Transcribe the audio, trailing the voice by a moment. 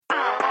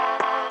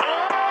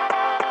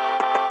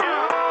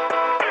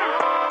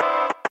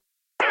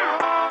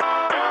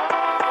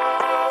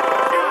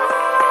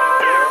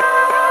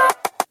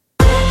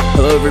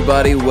Hello,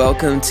 everybody.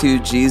 Welcome to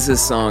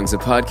Jesus Songs, a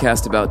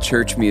podcast about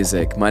church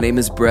music. My name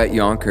is Brett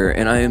Yonker,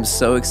 and I am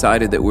so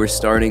excited that we're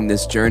starting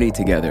this journey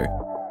together.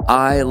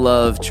 I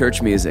love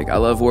church music. I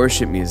love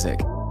worship music.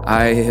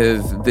 I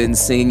have been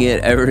singing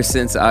it ever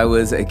since I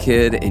was a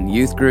kid in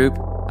youth group.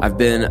 I've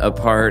been a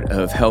part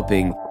of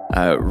helping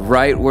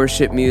write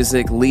worship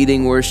music,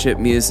 leading worship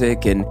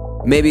music, and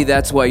maybe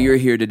that's why you're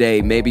here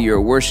today. Maybe you're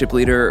a worship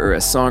leader or a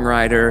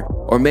songwriter,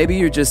 or maybe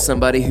you're just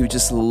somebody who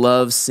just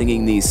loves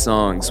singing these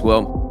songs.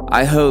 Well,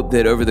 I hope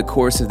that over the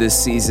course of this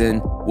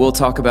season, we'll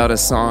talk about a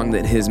song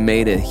that has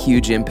made a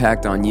huge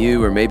impact on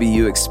you, or maybe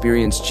you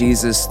experienced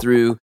Jesus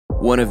through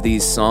one of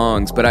these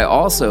songs. But I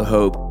also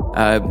hope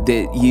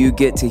that you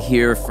get to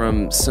hear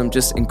from some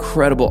just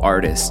incredible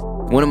artists.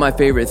 One of my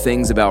favorite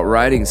things about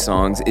writing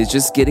songs is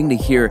just getting to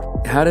hear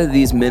how do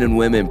these men and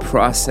women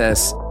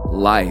process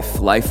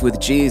life with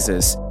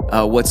Jesus,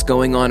 what's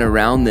going on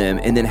around them,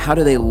 and then how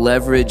do they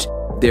leverage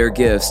their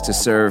gifts to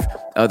serve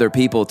other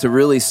people, to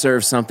really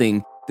serve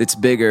something that's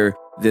bigger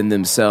than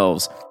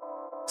themselves.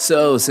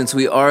 So, since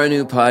we are a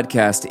new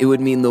podcast, it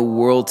would mean the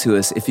world to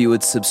us if you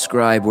would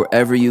subscribe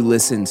wherever you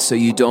listen so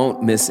you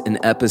don't miss an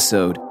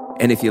episode.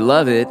 And if you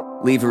love it,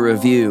 leave a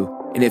review.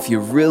 And if you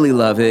really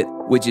love it,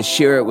 would you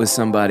share it with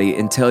somebody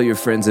and tell your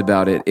friends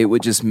about it? It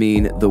would just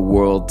mean the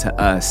world to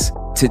us.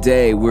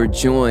 Today, we're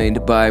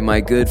joined by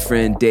my good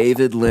friend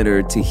David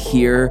Leonard to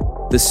hear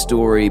the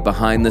story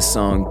behind the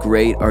song,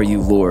 Great Are You,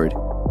 Lord.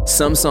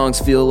 Some songs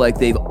feel like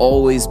they've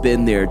always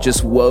been there,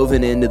 just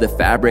woven into the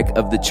fabric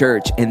of the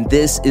church, and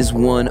this is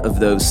one of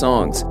those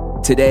songs.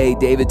 Today,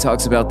 David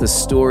talks about the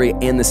story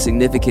and the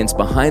significance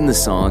behind the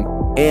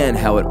song and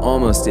how it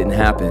almost didn't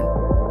happen.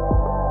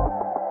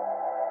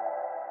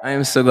 I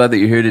am so glad that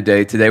you're here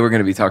today. Today we're going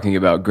to be talking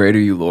about Great Are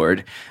You,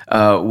 Lord,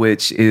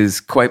 which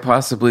is quite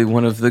possibly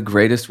one of the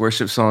greatest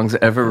worship songs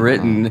ever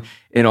written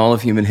in all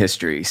of human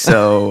history.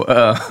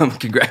 So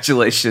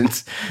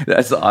congratulations.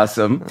 That's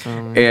awesome.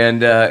 And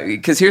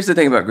because here's the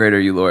thing about Great Are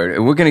You, Lord.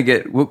 And we're going to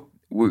get,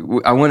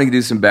 I want to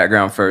do some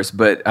background first,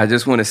 but I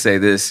just want to say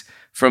this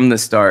from the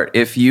start.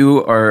 If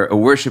you are a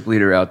worship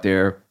leader out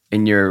there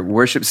and your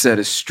worship set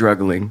is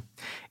struggling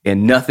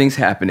and nothing's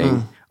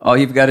happening, all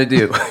you've got to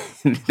do,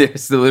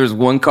 there's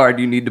one card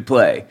you need to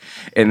play,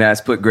 and that's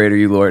put Great Are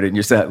You, Lord in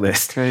your set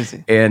list.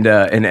 Crazy. And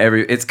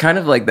it's kind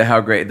of like the How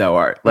Great Thou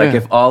Art. Like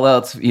if all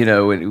else,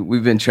 and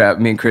we've been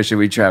me and Christian,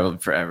 we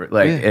traveled forever.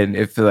 And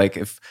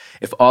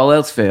if all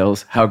else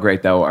fails, How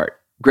Great Thou Art.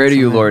 Great Are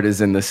You, Lord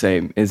is in the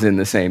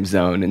same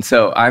zone. And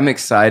so I'm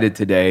excited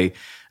today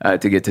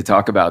to get to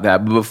talk about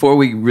that. But before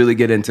we really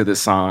get into the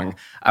song,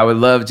 I would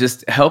love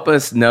just help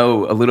us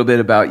know a little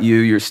bit about you,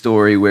 your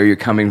story, where you're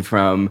coming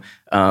from.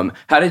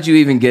 How did you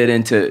even get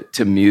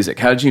into music?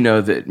 How did you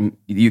know that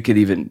you could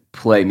even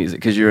play music?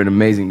 Because you're an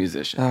amazing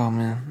musician. Oh,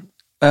 man.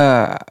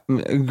 I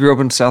grew up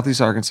in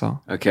Southeast Arkansas.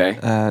 Okay.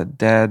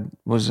 Dad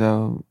was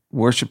a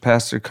worship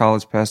pastor,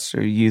 college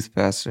pastor, youth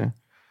pastor,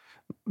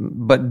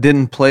 but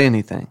didn't play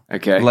anything.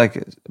 Okay.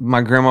 Like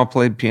my grandma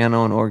played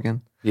piano and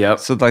organ. Yep.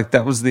 So like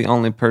that was the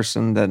only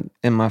person that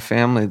in my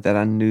family that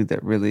I knew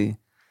that really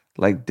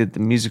like did the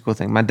musical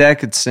thing. My dad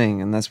could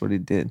sing, and that's what he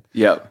did.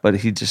 Yep. But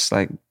he just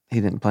he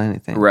didn't play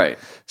anything. Right.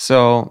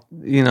 So,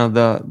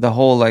 the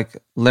whole like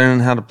learning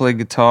how to play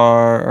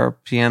guitar or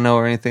piano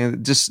or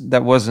anything, just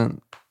that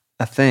wasn't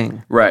a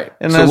thing. Right.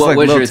 And so what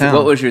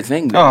was your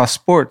thing then? Oh,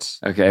 sports.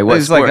 Okay.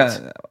 What sports?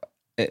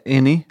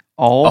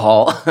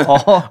 All.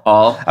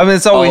 I mean,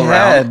 it's all we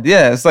had.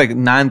 Yeah, it's like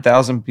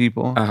 9,000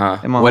 people.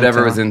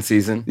 Whatever was in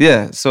season.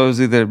 Yeah, so it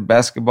was either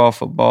basketball,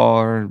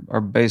 football,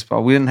 or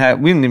baseball. We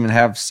didn't even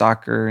have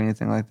soccer or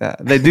anything like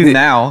that. They do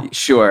now.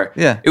 Sure.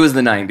 Yeah. It was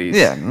the 90s.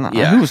 Yeah.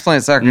 Who was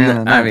playing soccer in the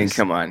 90s? I mean,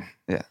 come on.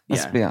 Yeah,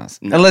 let's be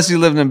honest. No. Unless you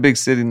lived in a big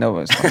city,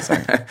 nobody's playing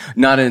soccer.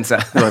 Not in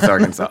Southwest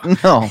Arkansas.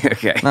 No.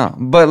 Okay. No,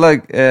 but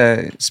like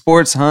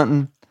sports,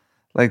 hunting,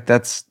 like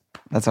that's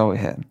all we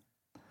had.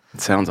 It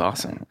sounds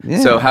awesome.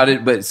 Yeah.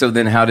 So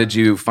then how did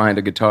you find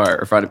a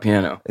guitar or find a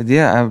piano?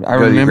 Yeah, I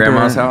Go remember. to your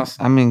grandma's house?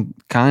 I mean,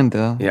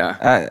 kinda.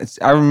 Yeah.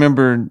 I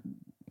remember,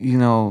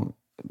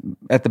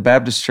 at the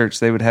Baptist church,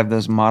 they would have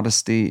those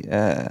modesty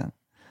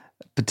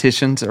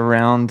petitions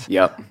around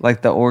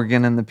like the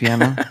organ and the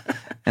piano.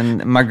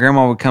 And my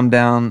grandma would come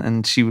down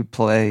and she would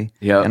play.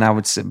 Yep. And I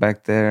would sit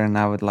back there and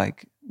I would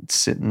like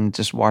sit and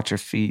just watch her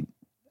feet.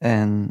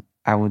 And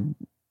I would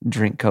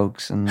drink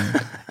Cokes and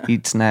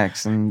eat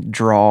snacks and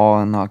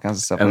draw and all kinds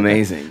of stuff.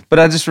 Amazing. Like that. But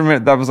I just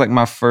remember that was like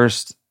my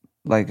first,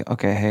 like,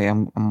 okay, hey,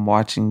 I'm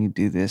watching you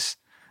do this.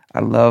 I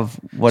love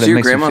what it makes me feel. So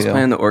your grandma's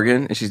playing the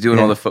organ and she's doing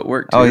all the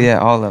footwork too? Oh yeah,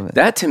 all of it.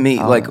 That to me,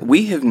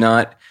 we have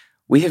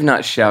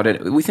not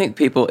shouted. We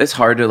think it's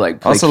hard to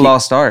like play also keys.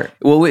 Lost art.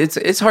 Well,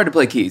 it's hard to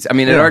play keys. I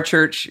mean, at our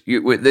church,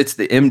 it's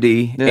the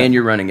MD and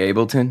you're running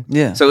Ableton.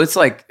 Yeah. So it's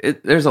like,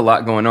 there's a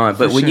lot going on.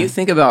 But when you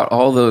think about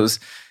all those,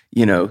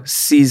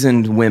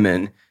 seasoned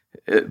women,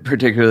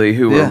 particularly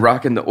who were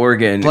rocking the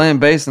organ. Playing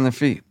bass on their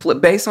feet.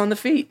 Bass on the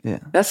feet. Yeah.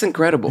 That's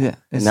incredible. Yeah.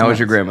 And that was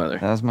your grandmother.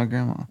 That was my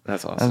grandma.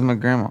 That's awesome. That was my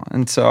grandma.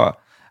 And so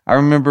I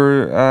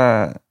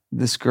remember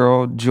this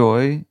girl,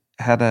 Joy,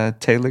 had a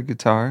Taylor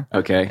guitar.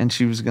 Okay. And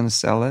she was going to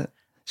sell it.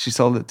 She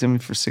sold it to me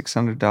for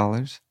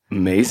 $600.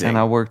 Amazing. And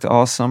I worked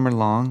all summer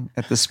long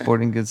at the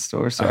sporting goods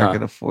store so I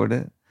could afford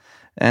it.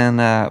 And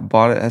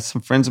bought it.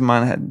 Some friends of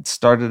mine had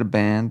started a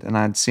band, and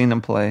I'd seen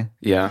them play.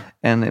 Yeah.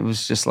 And it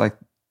was just like,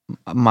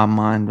 my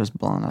mind was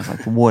blown. I was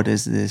like, what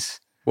is this?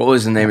 What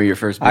was the name of your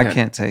first band? I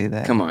can't tell you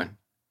that. Come on.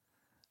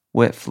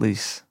 Wet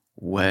Fleece.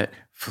 Wet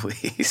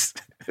Fleece.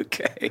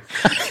 Okay.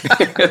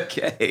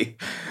 Okay.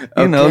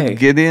 You know,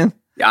 Gideon.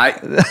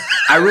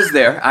 I was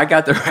there. I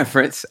got the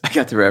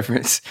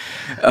reference.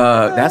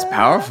 That's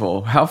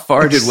powerful. How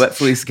far did Wet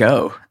Fleece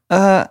go?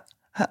 I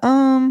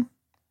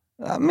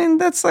mean,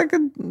 that's like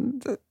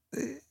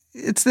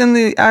it's in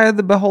the eye of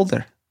the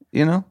beholder,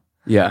 you know?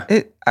 Yeah.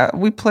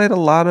 We played a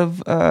lot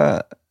of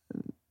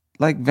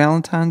like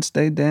Valentine's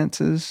Day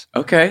dances.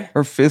 Okay.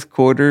 Or fifth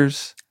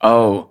quarters.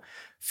 Oh,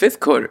 fifth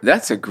quarter.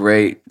 That's a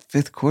great.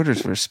 Fifth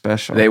quarters were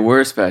special. They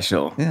were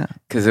special. Yeah.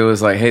 Because it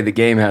was like, hey, the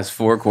game has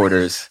 4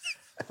 quarters.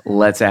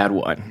 Let's add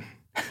one.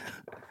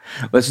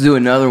 Let's do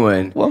another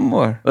one. One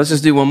more. Let's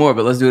just do one more,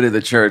 but let's do it at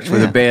the church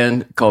with a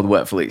band called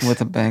Wet Fleece.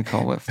 With a band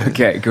called Wet Fleece.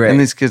 Okay, great. And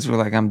these kids were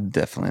like, I'm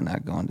definitely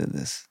not going to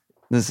this.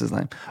 This is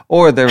lame.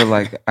 Or they were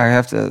like, I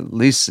have to at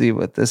least see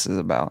what this is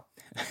about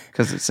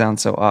because it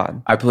sounds so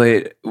odd.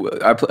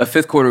 A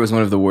fifth quarter was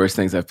one of the worst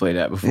things I've played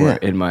at before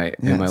in my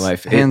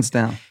life. Hands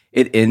down.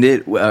 It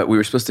ended. We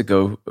were supposed to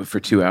go for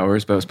 2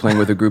 hours, but I was playing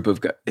with a group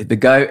of guys. The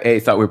guy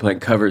thought we were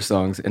playing cover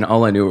songs, and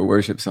all I knew were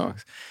worship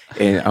songs.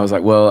 And I was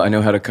like, well, I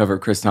know how to cover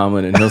Chris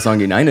Tomlin and Hillsong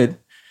United.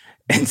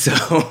 And so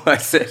I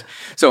said,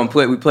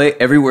 we play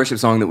every worship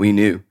song that we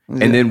knew.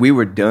 Yeah. And then we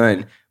were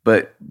done.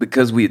 But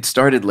because we had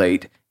started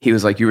late, he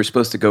was like, you were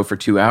supposed to go for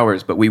 2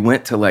 hours, but we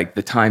went to like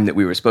the time that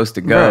we were supposed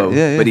to go. Right,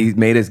 yeah. But he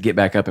made us get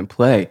back up and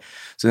play.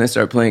 So then I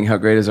started playing How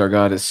Great Is Our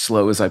God as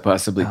slow as I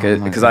possibly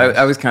could because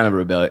I was kind of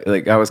rebellious.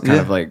 Like I was kind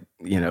of like,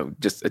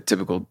 just a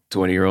typical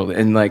 20-year-old.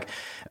 And like,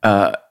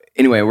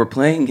 anyway, we're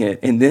playing it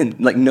and then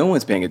like no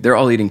one's paying it. They're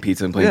all eating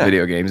pizza and playing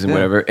video games and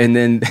whatever. And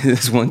then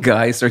this one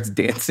guy starts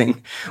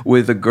dancing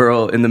with a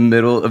girl in the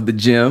middle of the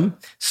gym,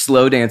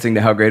 slow dancing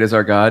to How Great Is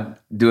Our God,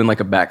 doing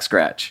like a back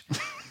scratch.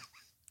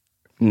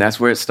 And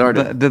that's where it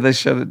started. Did they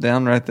shut it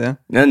down right then?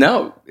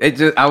 No.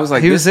 I was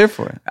like, he was there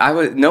for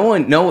it. No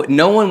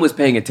one was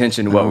paying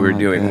attention to what we were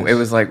doing. Gosh. It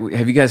was like,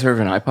 have you guys heard of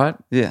an iPod?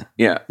 Yeah.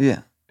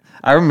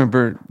 I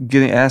remember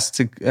getting asked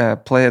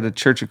to play at a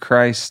Church of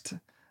Christ,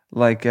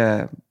 like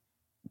I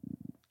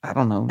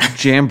don't know,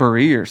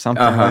 jamboree or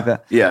something like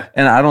that. Yeah.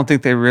 And I don't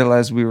think they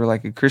realized we were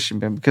like a Christian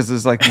band because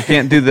it's like you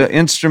can't do the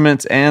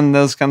instruments and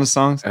those kind of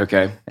songs.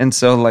 Okay. And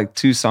so like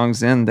 2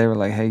 songs in, they were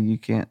like, hey, you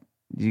can't.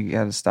 You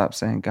got to stop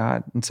saying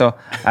God. And so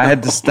I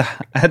had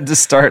to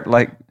start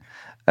like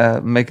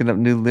making up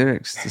new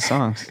lyrics to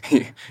songs.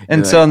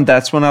 And so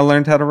that's when I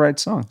learned how to write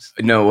songs.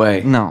 No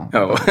way. No.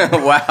 Oh,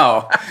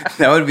 wow.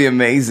 That would be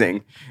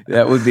amazing.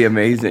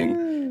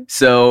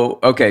 So,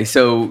 okay.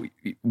 So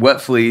Wet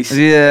Fleece.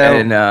 Yeah.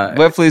 And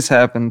Wet Fleece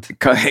happened.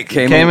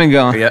 Came and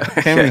gone.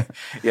 Yeah.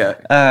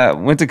 Yeah.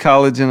 Went to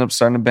college, ended up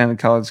starting a band in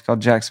college called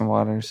Jackson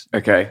Waters.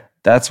 Okay.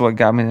 That's what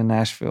got me to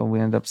Nashville.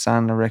 We ended up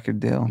signing a record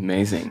deal.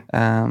 Amazing.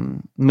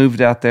 Moved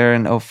out there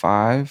in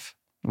 2005,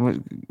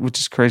 which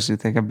is crazy to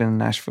think. I've been in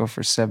Nashville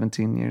for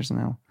 17 years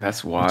now.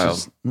 That's wild. Which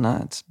is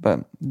nuts.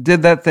 But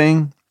did that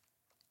thing.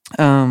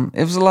 It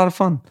was a lot of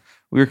fun.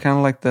 We were kind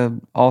of like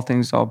the all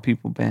things, all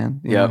people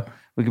band. Yep.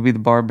 We could be the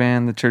bar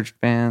band, the church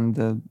band,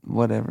 the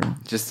whatever.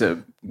 Just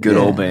a good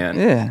old band.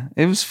 Yeah.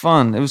 It was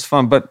fun.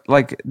 But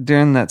like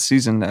during that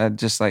season, I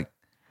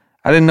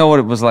didn't know what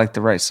it was like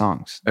to write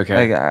songs.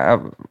 Okay. Like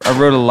I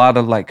wrote a lot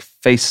of like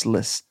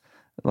faceless,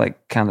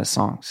 like kind of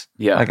songs.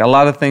 Yeah. Like a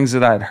lot of things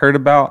that I had heard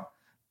about,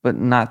 but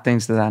not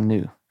things that I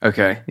knew.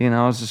 Okay.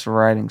 I was just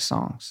writing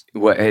songs.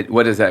 What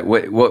is that?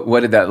 What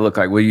did that look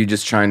like? Were you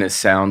just trying to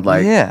sound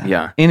like?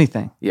 Yeah.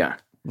 Anything. Yeah.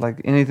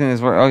 Like anything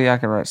is where, I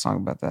can write a song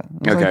about that.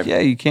 I was like, yeah,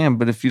 you can,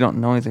 but if you don't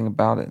know anything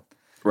about it,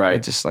 right,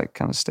 it just like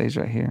kind of stays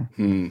right here.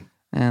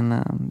 And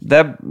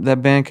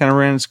that band kind of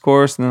ran its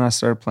course, and then I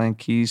started playing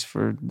keys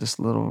for this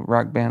little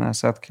rock band out of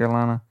South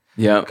Carolina.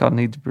 Yeah, called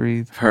Need to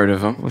Breathe. Heard of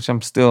them? Which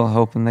I'm still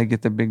hoping they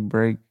get their big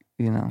break.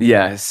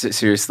 Yeah,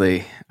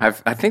 seriously, I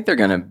think they're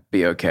gonna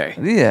be okay.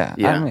 Yeah.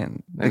 I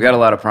mean, they've got a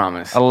lot of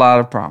promise. A lot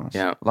of promise.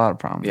 Yeah, a lot of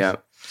promise. Yeah.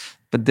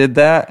 But did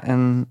that,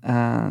 and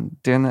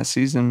during that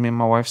season, me and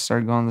my wife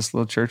started going to this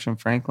little church in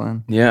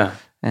Franklin. Yeah.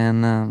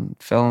 And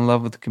fell in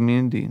love with the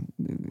community.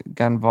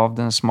 Got involved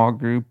in a small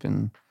group,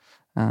 and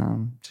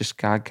just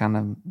God kind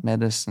of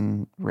met us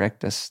and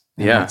wrecked us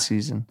in that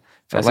season.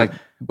 Felt like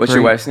what's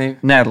your wife's name?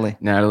 Natalie.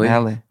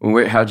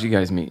 How'd you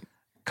guys meet?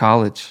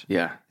 College.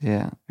 Yeah.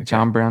 Okay.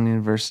 John Brown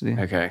University.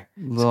 Okay.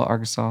 Little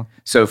Arkansas.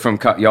 So from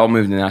y'all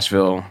moved to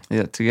Nashville.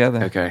 Yeah,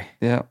 together. Okay.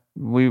 Yeah.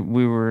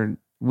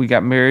 We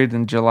got married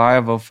in July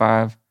of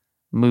 2005,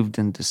 moved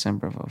in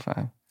December of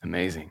 2005.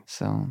 Amazing.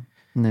 So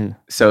new.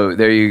 So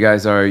there you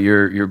guys are.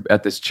 You're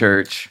at this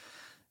church.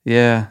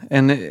 Yeah,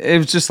 and it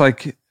was just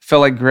like felt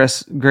like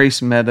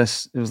grace met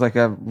us. It was like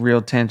a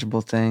real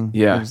tangible thing.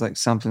 Yeah, it was like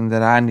something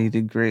that I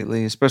needed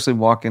greatly, especially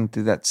walking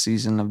through that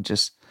season of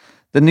just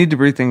the Need to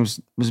Breathe thing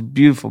was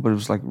beautiful, but it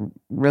was like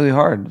really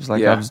hard. It was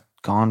like I was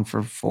gone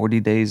for 40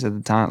 days at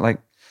a time.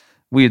 Like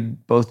we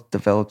had both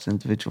developed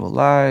individual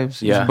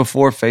lives. It was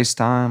before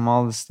FaceTime,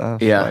 all this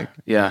stuff. Yeah.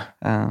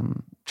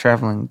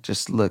 Traveling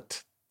just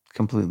looked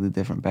completely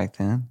different back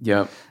then.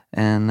 Yep.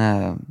 And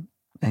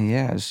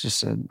yeah,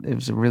 it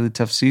was a really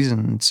tough season.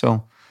 And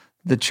so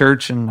the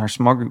church and our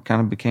small group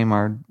kind of became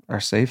our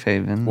safe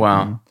haven.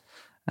 Wow.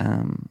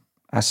 And,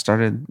 I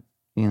started,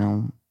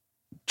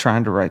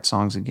 trying to write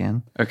songs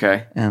again.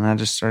 Okay. And I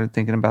just started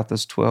thinking about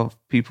those 12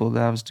 people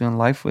that I was doing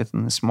life with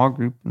in the small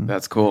group. And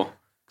that's cool.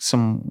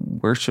 Some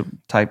worship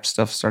type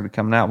stuff started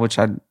coming out, which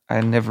I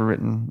had never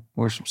written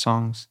worship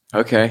songs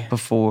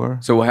before.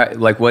 So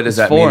what does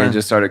that mean? It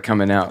just started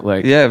coming out?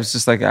 It was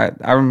just like,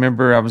 I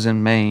remember I was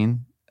in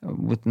Maine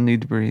with the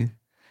Need to Breathe,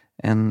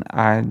 and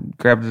I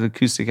grabbed an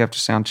acoustic after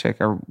sound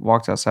check. I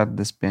walked outside of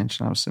this bench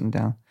and I was sitting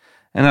down,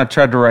 and I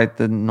tried to write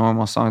the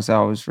normal songs I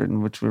always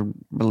written, which were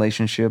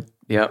relationship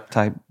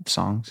type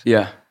songs.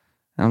 Yeah.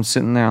 And I'm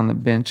sitting there on the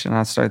bench and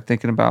I started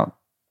thinking about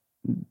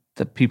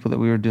the people that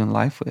we were doing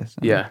life with.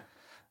 I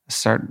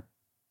start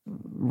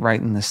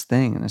writing this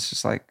thing, and it's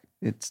just like,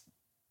 it's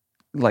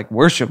like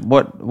worship,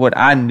 what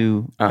I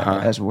knew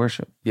as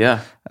worship.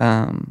 Yeah.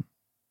 And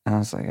I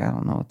was like, I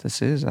don't know what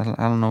this is. I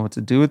don't know what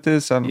to do with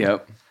this.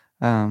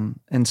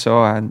 And so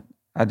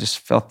I just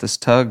felt this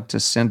tug to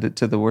send it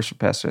to the worship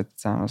pastor at the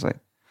time. I was like,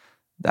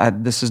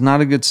 this is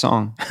not a good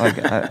song. Like,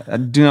 I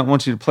do not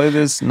want you to play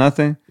this,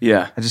 nothing.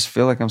 Yeah. I just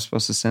feel like I'm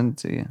supposed to send it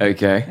to you.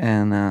 Okay.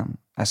 And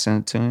I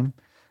sent it to him.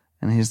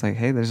 And he's like,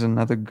 hey, there's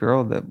another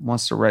girl that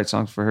wants to write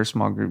songs for her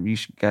small group.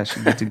 Guys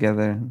should get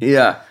together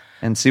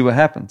and see what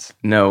happens.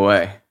 No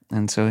way.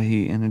 And so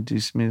he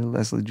introduced me to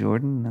Leslie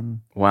Jordan. And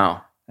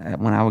wow.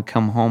 When I would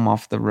come home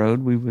off the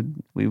road, we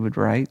would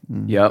write.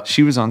 And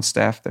she was on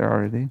staff there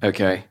already.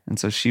 Okay. And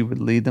so she would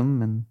lead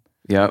them, and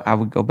I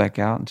would go back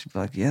out, and she'd be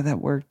like, yeah, that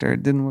worked, or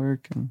it didn't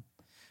work. And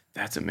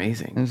that's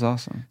amazing. It was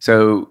awesome.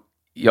 So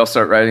y'all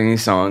start writing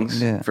these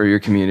songs for your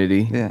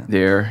community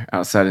there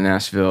outside of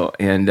Nashville.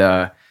 And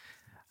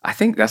I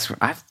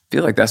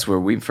feel like that's where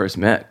we first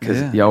met,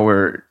 because y'all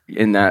were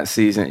in that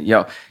season.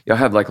 Y'all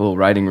had like a little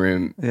writing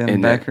room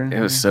in the back room.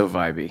 It was so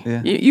vibey.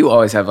 Yeah. You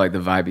always have like the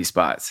vibey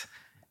spots.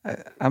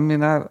 I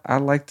mean, I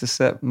like to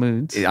set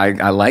moods.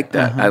 I like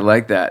that. I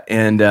like that.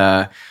 And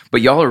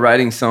but y'all are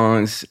writing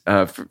songs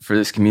for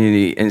this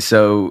community, and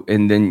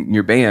then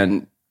your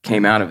band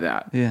came out of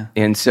that. Yeah.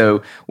 And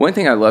so one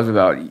thing I loved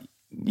about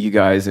you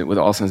guys with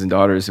All Sons and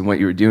Daughters and what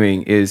you were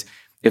doing is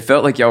it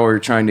felt like y'all were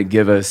trying to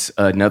give us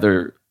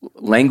another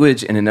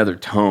language and another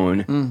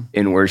tone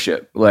in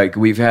worship. Like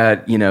we've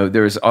had,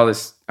 there's all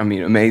this,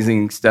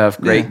 amazing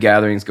stuff, great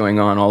gatherings going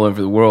on all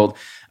over the world.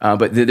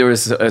 But there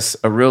was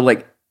a real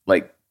like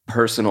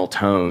personal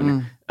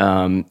tone,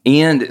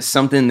 and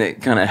something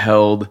that kind of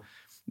held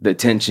the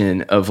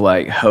tension of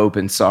like hope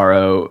and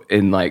sorrow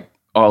and like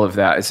all of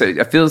that. So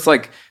it feels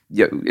like,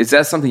 is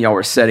that something y'all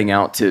were setting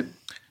out to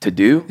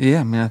do?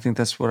 Yeah, I think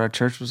that's what our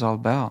church was all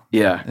about.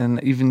 Yeah.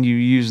 And even you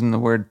using the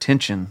word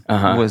tension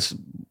was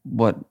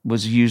what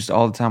was used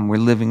all the time. We're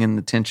living in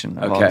the tension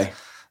of all this.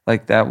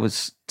 Like that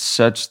was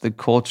such the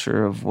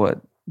culture of what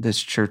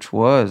this church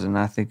was, and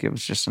I think it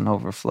was just an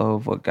overflow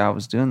of what God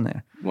was doing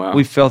there. Wow.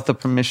 We felt the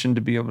permission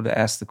to be able to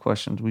ask the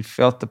questions. We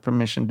felt the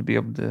permission to be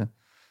able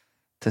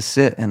to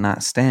sit and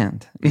not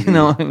stand.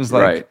 It was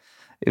like,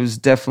 it was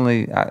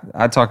definitely,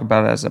 I talk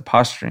about it as a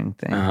posturing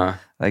thing.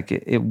 Like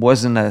it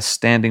wasn't a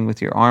standing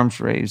with your arms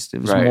raised.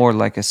 It was more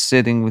like a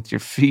sitting with your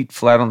feet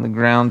flat on the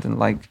ground and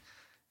like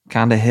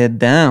kind of head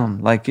down.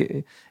 Like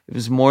it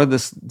was more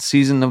this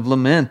season of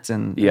lament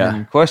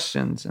and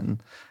questions.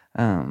 And,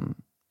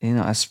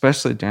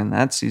 especially during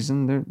that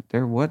season,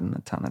 there wasn't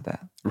a ton of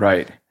that.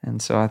 Right. And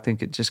so I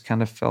think it just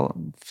kind of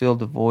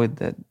filled a void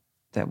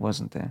that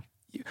wasn't there.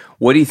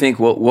 What do you think?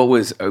 What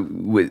was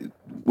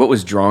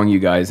drawing you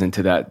guys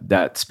into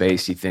that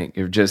space? You think,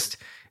 or is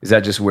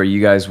that just where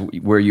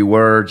you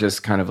were,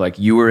 just kind of like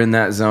you were in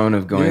that zone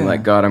of going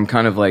like, God, I'm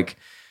kind of like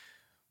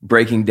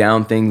breaking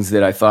down things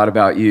that I thought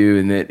about you,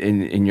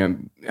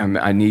 and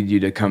I need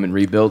you to come and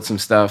rebuild some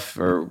stuff,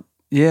 or.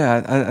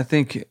 Yeah, I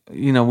think,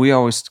 we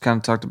always kind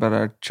of talked about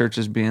our church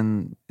as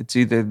being, it's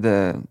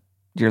either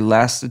your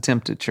last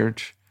attempt at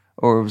church,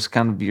 or it was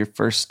kind of your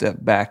first step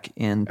back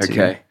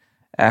into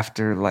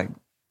after like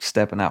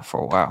stepping out for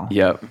a while.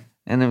 Yep.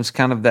 And it was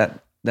kind of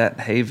that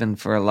haven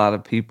for a lot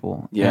of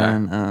people. Yeah.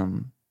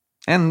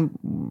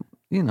 And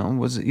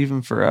was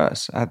even for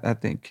us. I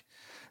think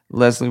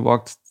Leslie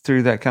walked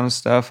through that kind of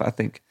stuff. I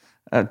think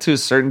to a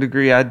certain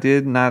degree I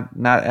did, not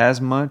as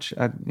much.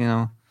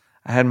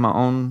 I had my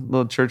own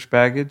little church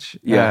baggage.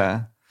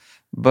 Yeah.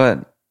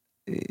 But,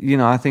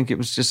 I think it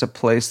was just a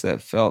place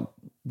that felt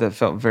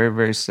very,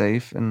 very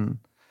safe. And,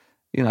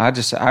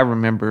 I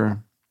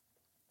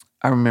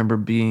remember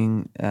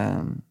being,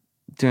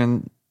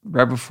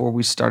 right before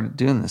we started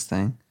doing this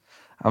thing,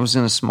 I was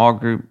in a small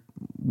group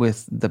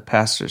with the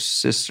pastor's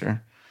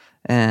sister.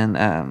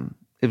 And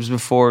it was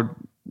before,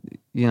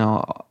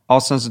 All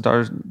Sons of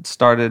Daughters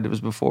started. It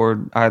was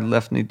before I had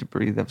left Need to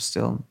Breathe. That was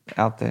still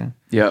out there.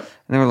 Yep. And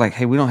they were like,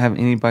 "Hey, we don't have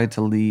anybody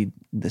to lead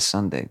this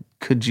Sunday.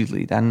 Could you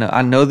lead?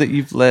 I know that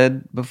you've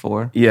led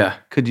before. Yeah.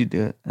 Could you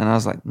do it?" And I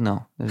was like,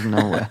 "No, there's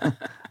no way.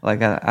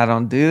 Like, I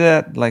don't do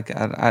that. Like,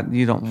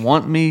 you don't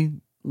want me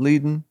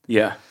leading."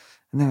 Yeah.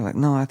 And they were like,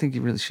 "No, I think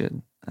you really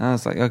should." And I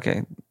was like,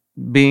 "Okay."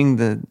 Being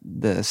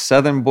the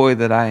Southern boy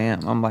that I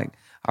am, I'm like,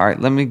 "All right,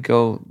 let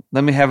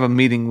me have a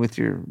meeting with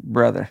your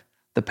brother,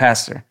 the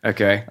pastor.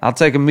 Okay. I'll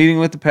take a meeting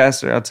with the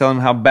pastor. I'll tell him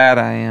how bad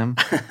I am,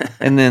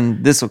 and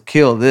then this will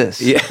kill this."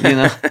 Yeah.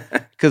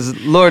 Because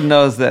Lord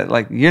knows that,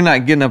 like, you're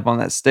not getting up on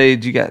that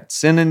stage. You got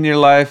sin in your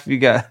life. You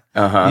got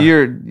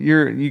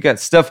you got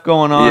stuff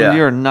going on. Yeah.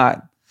 You're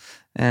not.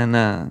 And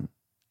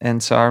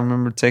so I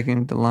remember taking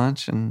him to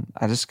lunch, and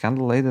I just kind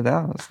of laid it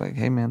out. I was like,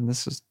 "Hey, man,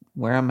 this is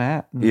where I'm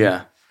at."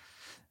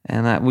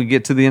 And we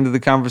get to the end of the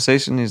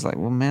conversation. And he's like,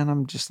 "Well, man,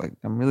 I'm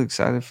really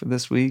excited for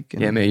this week."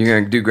 And yeah, man, you're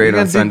gonna do great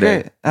on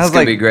Sunday. I was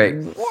gonna like, be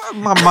great. What?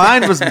 My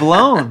mind was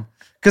blown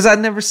because I'd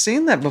never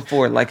seen that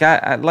before. Like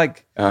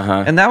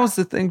and that was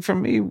the thing for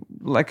me.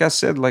 Like I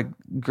said, like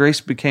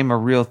grace became a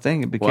real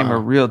thing. It became a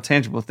real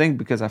tangible thing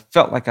because I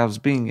felt like I was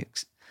being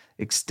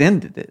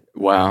extended it.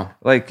 Wow.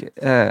 Like,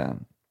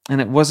 and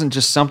it wasn't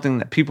just something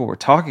that people were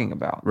talking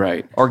about,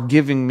 right? Or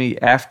giving me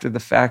after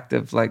the fact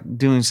of like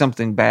doing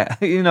something bad.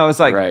 It's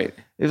like, right.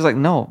 It was like,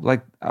 no,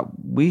 like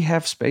we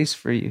have space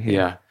for you here.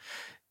 Yeah.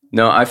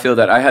 No, I feel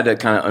that I had to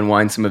kind of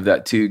unwind some of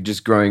that too,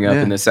 just growing up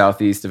in the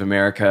southeast of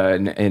America,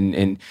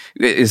 and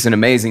it's an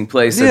amazing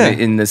place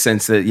in the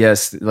sense that,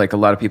 yes, like a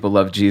lot of people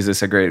love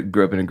Jesus. I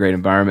grew up in a great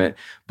environment,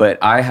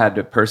 but I had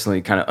to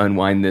personally kind of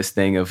unwind this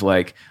thing of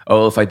like,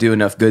 oh, if I do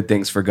enough good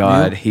things for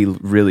God, He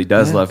really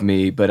does love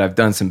me, but I've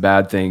done some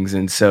bad things,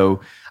 and so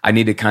I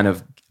need to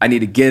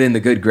get in the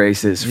good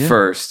graces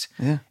first,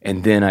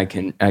 and then I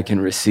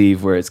can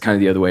receive, where it's kind of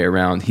the other way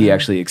around. He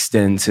actually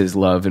extends His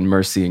love and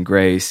mercy and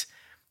grace.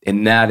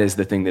 And that is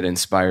the thing that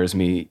inspires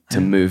me to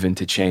move and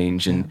to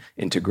change and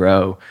to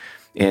grow.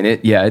 And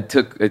it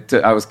took,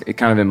 I was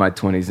kind of in my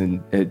 20s,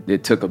 and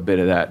it took a bit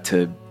of that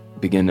to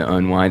begin to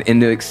unwind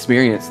and to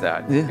experience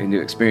that and to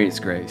experience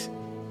grace.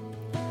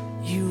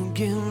 You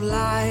give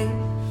life,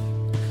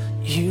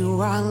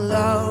 you are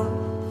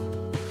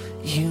love,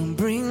 you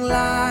bring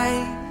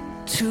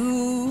light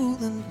to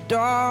the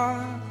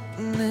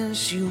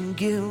darkness, you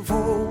give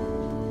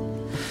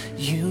hope,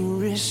 you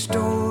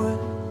restore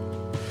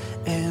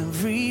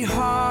every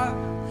heart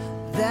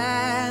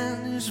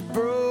that is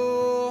broken.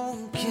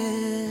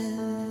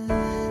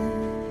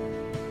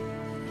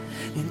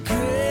 And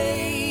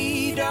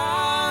great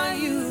are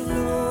you,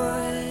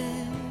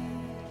 Lord.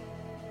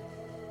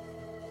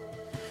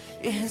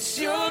 It's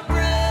your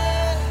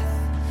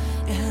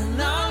breath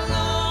in our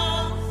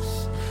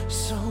lungs,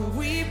 so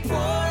we pour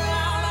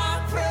out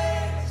our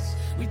praise.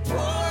 We pour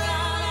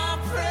out our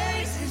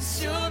praise.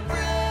 It's your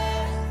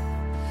breath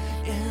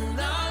in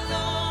our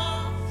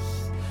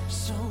lungs,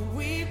 so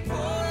we pour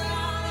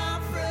out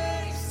our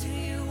praise to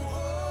you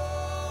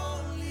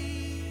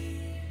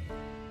only.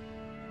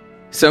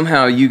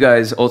 Somehow you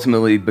guys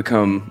ultimately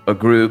become a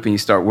group and you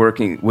start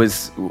working.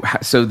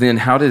 So then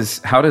how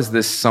does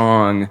this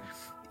song,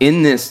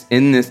 in this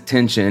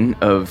tension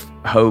of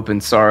hope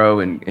and sorrow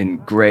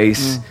and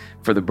grace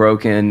for the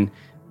broken,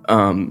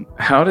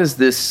 how does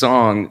this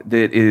song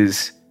that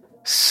is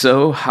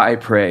so high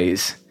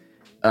praise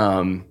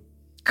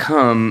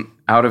come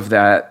out of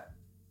that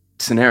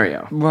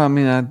scenario? Well, I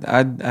mean,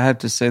 I have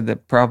to say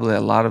that probably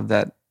a lot of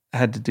that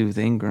had to do with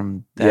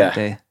Ingram that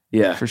day.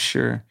 Yeah, for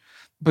sure.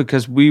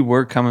 Because we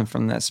were coming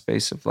from that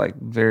space of like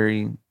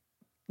very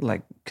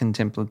like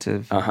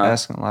contemplative,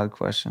 asking a lot of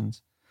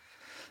questions.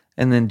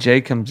 And then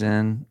Jay comes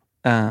in,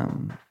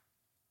 and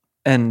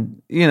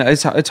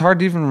it's hard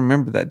to even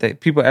remember that day.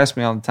 People ask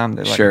me all the time,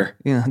 they're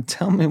like,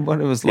 tell me what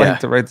it was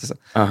like to write this.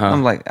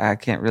 I'm like, I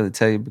can't really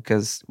tell you,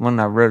 because when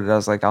I wrote it, I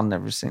was like, I'll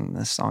never sing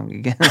this song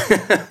again.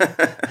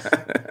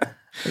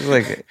 It's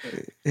like,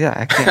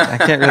 I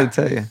can't really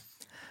tell you.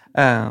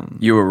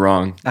 You were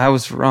wrong. I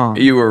was wrong.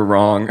 You were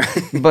wrong.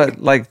 But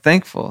like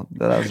thankful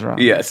that I was wrong.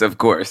 Yes, of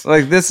course.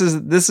 Like this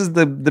is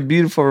the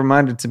beautiful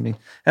reminder to me.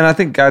 And I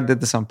think God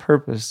did this on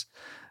purpose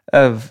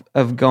of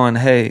going,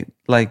 hey,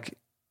 like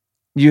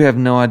you have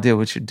no idea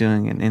what you're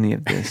doing in any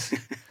of this.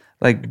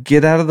 Like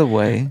get out of the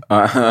way.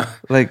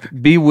 Like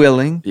be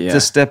willing to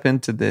step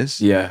into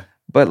this. Yeah.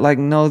 But like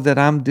know that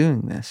I'm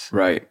doing this.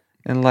 Right.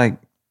 And like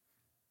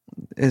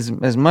as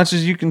much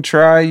as you can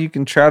try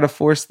to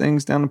force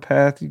things down the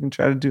path, you can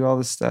try to do all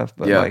this stuff,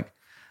 but like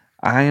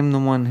I am the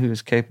one who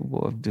is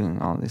capable of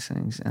doing all these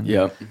things. And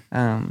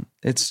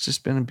it's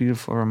just been a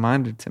beautiful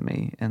reminder to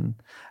me. And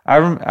I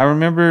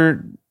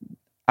remember,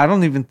 I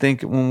don't even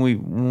think when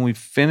we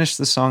finished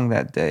the song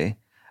that day,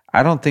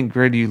 I don't think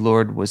Great Are You,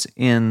 Lord was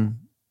in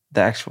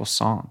the actual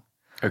song.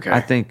 Okay. I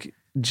think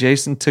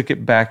Jason took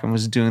it back and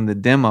was doing the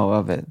demo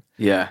of it.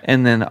 Yeah.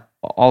 And then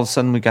all of a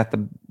sudden we got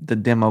the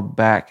demo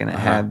back, and it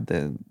had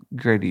the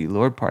Great Are You,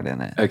 Lord part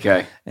in it.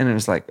 Okay. And it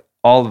was like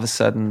all of a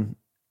sudden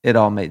it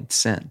all made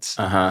sense.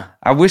 Uh-huh.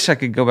 I wish I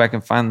could go back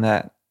and find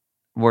that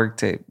work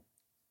tape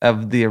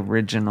of the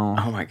original.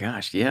 Oh my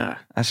gosh, yeah.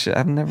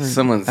 I've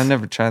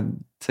never tried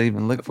to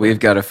even look for it. We've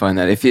got to find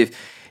that. If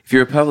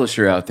you're a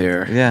publisher out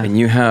there and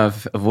you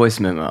have a voice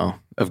memo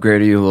of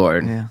Great Are You,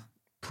 Lord,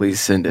 please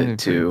send it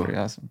to pretty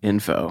awesome.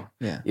 info.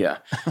 Yeah.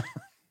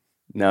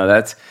 No,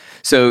 that's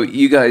so.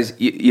 You guys,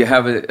 you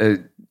have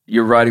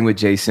you're riding with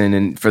Jason,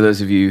 and for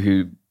those of you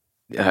who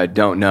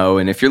don't know,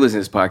 and if you're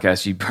listening to this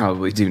podcast, you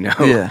probably do know.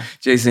 Yeah.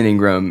 Jason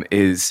Ingram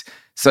is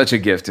such a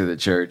gift to the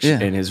church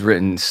and has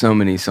written so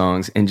many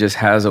songs and just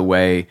has a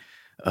way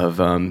of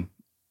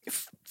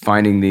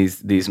finding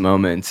these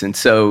moments. And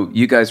so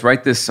you guys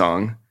write this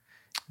song,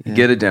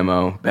 get a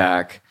demo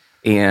back,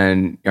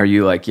 and are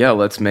you like, yeah,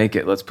 let's make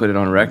it, let's put it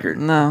on record?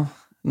 No,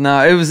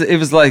 it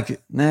was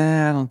like,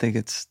 nah, I don't think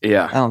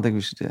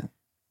we should do it.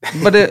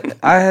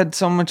 But I had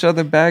so much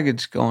other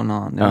baggage going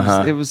on.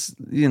 It was,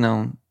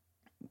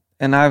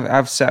 and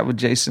I've sat with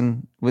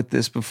Jason with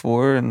this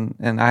before,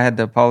 and I had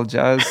to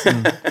apologize.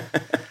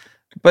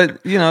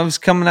 But I was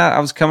coming out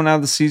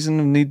of the season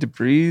of Need to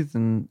Breathe,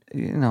 and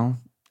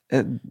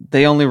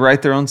they only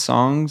write their own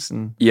songs,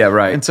 and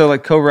and so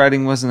like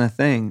co-writing wasn't a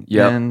thing.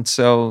 And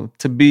so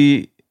to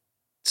be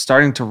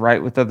starting to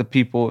write with other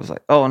people, it was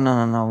like, oh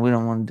no, we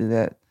don't want to do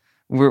that.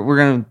 We're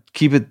gonna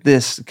keep it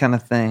this kind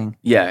of thing.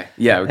 We keep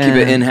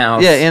it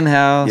in-house.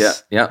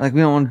 In-house. Yeah. Like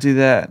we don't want to do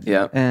that.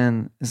 Yeah.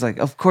 And it's like,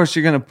 of course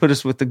you're gonna put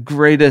us with the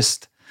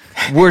greatest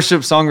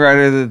worship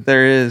songwriter that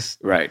there is.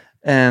 Right.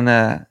 And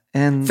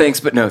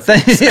thanks, but no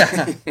thanks.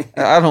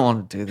 I don't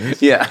want to do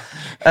this. Yeah.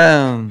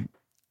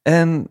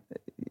 And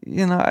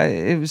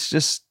it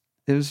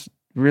was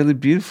really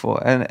beautiful.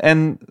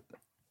 And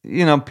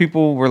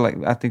people were like,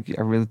 I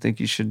really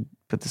think you should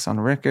put this on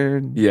a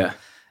record. Yeah.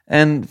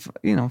 And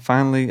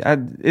finally,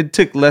 it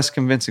took less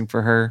convincing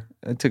for her.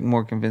 It took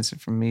more convincing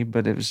for me,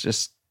 but it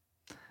wasn't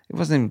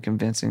even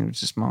convincing. It was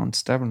just my own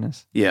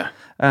stubbornness. Yeah.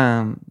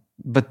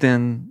 But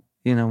then,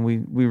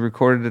 we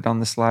recorded it on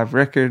this live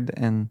record,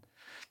 and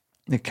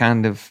it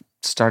kind of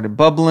started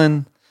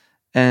bubbling,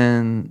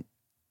 and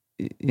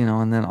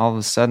and then all of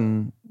a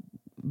sudden,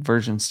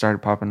 versions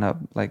started popping up.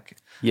 Like,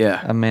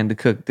 Amanda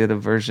Cook did a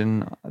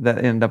version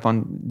that ended up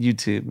on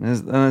YouTube,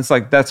 and it's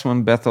like that's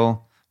when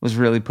Bethel was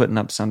really putting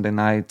up Sunday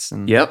nights.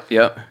 And Yep.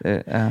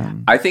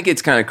 I think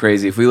it's kind of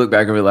crazy if we look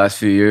back over the last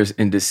few years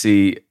and to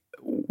see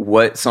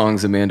what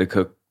songs Amanda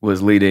Cook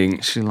was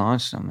leading. She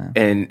launched them, man.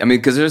 And I mean,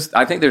 because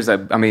I think there's a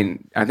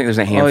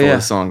handful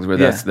of songs where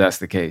that's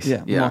the case.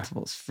 Yeah,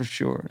 multiples for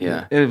sure.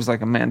 Yeah. It was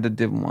like Amanda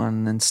did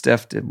one, and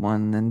Steph did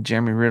one, and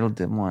Jeremy Riddle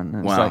did one.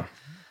 And wow.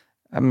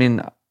 It's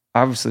like,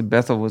 obviously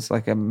Bethel was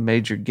like a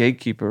major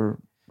gatekeeper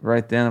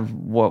right then of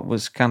what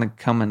was kind of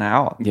coming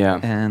out. Yeah.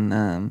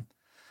 And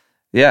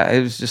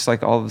it was just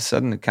like all of a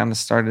sudden it kind of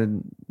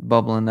started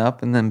bubbling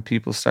up, and then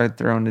people started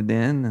throwing it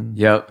in. And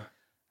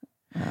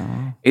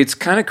it's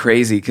kind of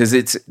crazy because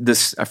it's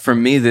this for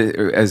me,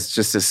 as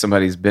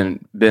somebody who's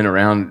been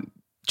around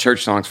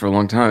church songs for a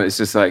long time. It's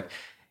just like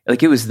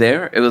it was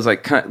there. It was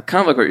like kind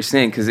of like what you're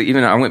saying, because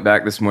even I went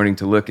back this morning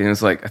to look, and it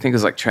was like I think it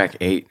was like track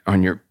 8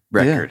 on your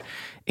record,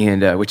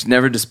 and which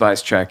never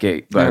despise track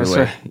 8, by the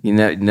way. Right. You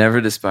never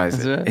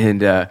despise it, right.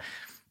 And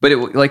but it,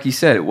 like you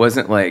said, it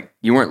wasn't like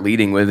you weren't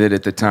leading with it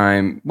at the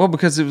time. Well,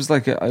 because it was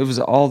like it was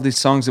all these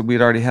songs that we'd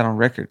already had on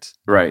records.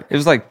 Right. It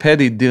was like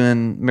Petty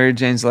doing Mary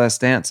Jane's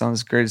Last Dance on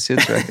his greatest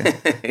hits record.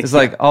 It's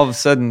like all of a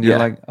sudden you're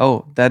like,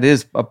 oh, that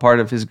is a part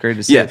of his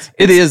greatest hits.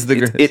 It is the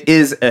greatest. It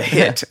is a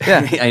hit.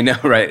 Yeah. I know,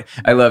 right?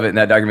 I love it in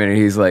that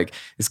documentary. He's like,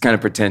 it's kind of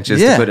pretentious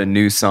to put a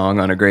new song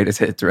on a greatest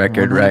hits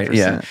record, 100%. Right?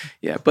 Yeah.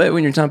 Yeah. But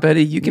when you're Tom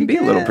Petty, you can be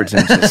a little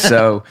pretentious.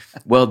 So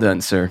well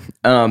done, sir.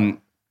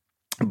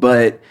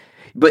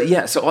 But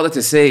yeah, so all that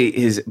to say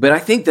is, but I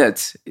think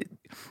that's,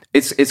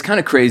 it's kind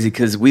of crazy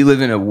because we live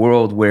in a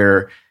world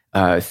where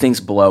things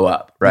blow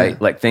up, right? Yeah.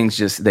 Like things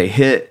just, they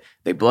hit,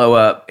 they blow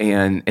up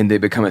and they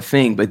become a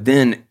thing. But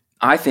then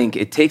I think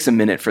it takes a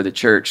minute for the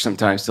church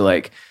sometimes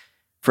to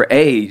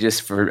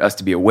just for us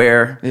to be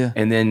aware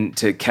and then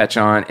to catch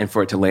on and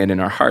for it to land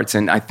in our hearts.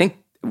 And I think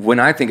when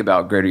I think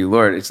about Great Are You,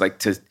 Lord, it's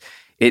like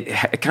it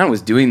kind of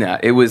was doing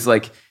that. It was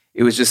like,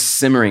 it was just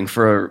simmering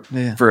for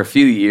a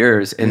few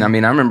years. And I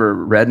mean, I remember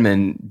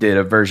Redmond did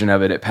a version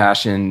of it at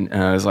Passion.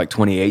 It was like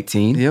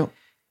 2018. Yep.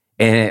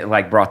 And it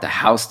like brought the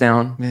house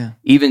down. Yeah.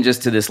 Even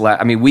just to this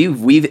I mean,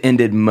 we've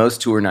ended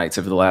most tour nights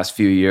over the last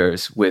few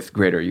years with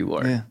Great Are You,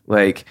 Lord. Yeah.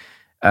 Like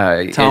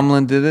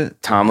Tomlin did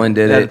it. Tomlin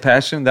did it at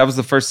Passion. That was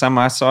the first time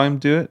I saw him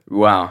do it.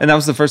 Wow. And that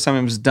was the first time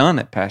it was done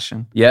at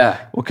Passion. Yeah.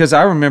 Well, because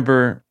I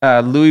remember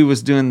Louis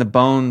was doing the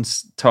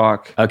Bones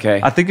talk.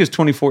 Okay. I think it was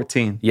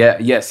 2014. Yeah.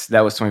 Yes,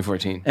 that was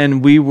 2014.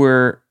 And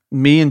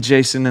me and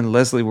Jason and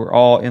Leslie were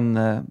all in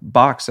the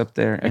box up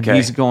there, and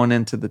he's going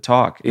into the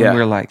talk. And we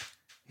were like,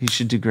 he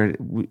should do Great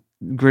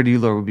Are You,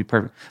 Lord would be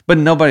perfect. But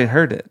nobody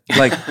heard it.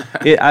 Like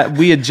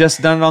we had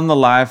just done it on the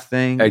live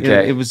thing.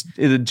 Okay.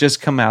 It had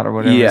just come out or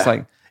whatever. Yeah. It's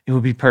like, it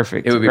would be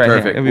perfect. It would be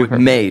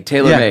perfect.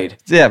 Tailor-made.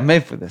 Yeah,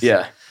 made for this.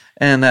 Yeah.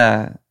 And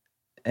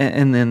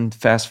And then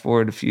fast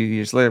forward a few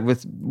years later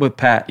with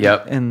Pat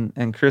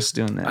and Chris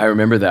doing that. I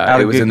remember that.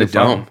 It was in the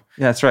Dome.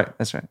 Yeah, that's right.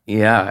 That's right.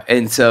 Yeah.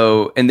 And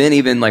then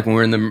even like when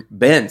we're in the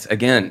Benz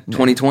again,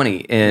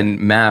 2020, and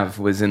Mav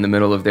was in the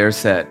middle of their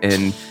set.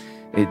 And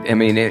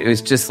it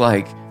was just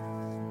like,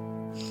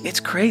 it's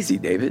crazy,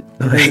 David.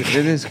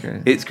 It is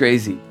crazy. It's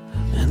crazy.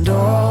 And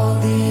all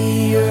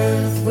the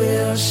earth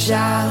will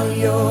shout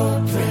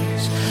your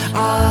praise.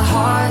 Our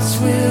hearts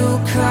will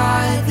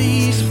cry,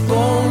 these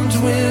bones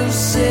will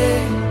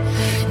sing.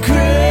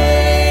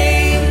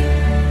 Great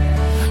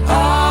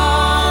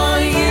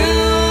are you,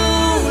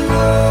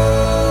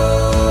 Lord.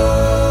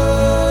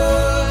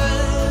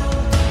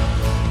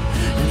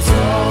 And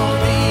all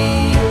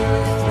the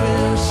earth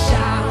will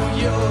shout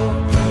your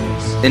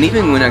praise. And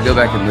even when I go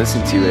back and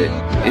listen to it,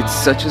 it's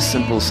such a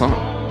simple song.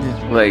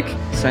 Yeah. Like,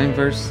 same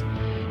verse.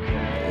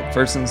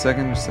 First and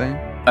second are the same.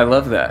 I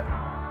love that.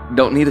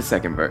 Don't need a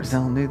second verse.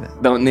 Don't need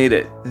that. Don't need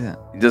it. Yeah.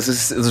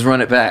 Let's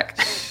run it back.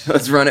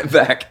 Let's run it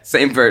back.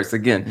 Same verse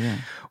again. Yeah.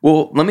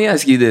 Well, let me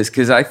ask you this,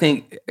 because I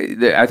think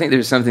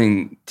there's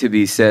something to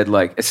be said,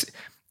 like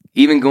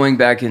even going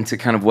back into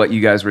kind of what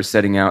you guys were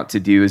setting out to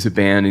do as a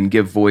band and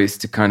give voice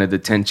to kind of the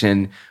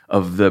tension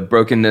of the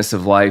brokenness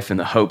of life and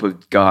the hope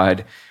of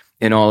God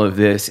in all of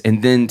this,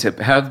 and then to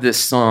have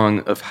this song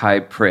of high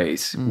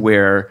praise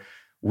where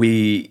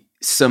we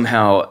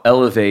somehow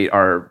elevate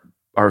our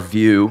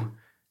view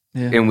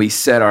and we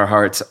set our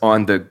hearts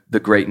on the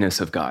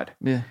greatness of God.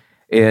 Yeah.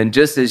 And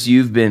just as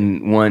you've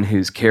been one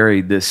who's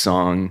carried this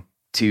song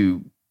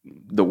to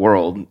the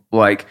world,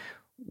 like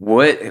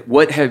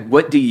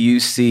what do you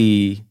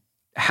see?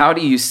 How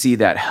do you see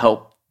that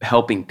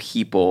helping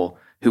people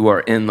who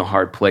are in the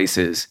hard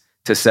places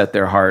to set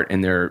their heart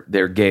and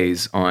their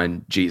gaze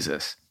on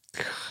Jesus?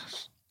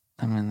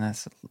 I mean,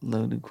 that's a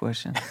loaded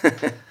question.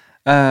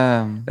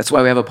 That's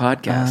why we have a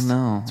podcast. I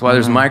know. That's why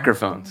there's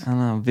microphones. I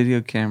know.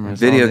 Video cameras.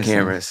 Video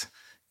cameras.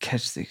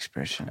 Catch the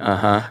expression.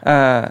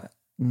 Uh-huh.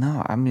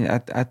 No, I mean,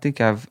 I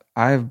think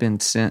I've been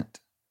sent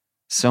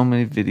so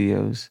many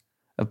videos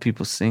of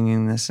people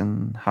singing this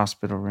in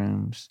hospital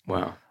rooms.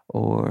 Wow.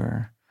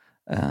 Or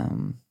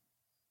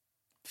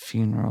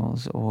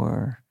funerals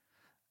or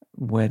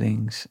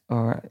weddings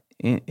or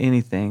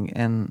anything.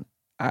 And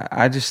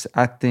I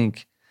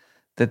think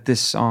that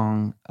this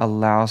song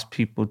allows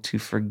people to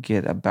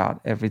forget about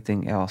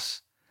everything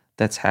else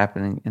that's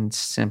happening and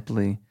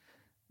simply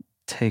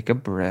take a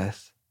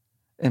breath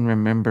and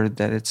remember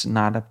that it's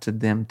not up to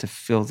them to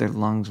fill their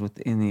lungs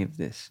with any of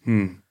this.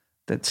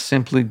 That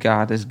simply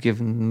God has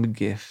given them a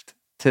gift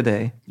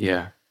today.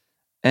 Yeah.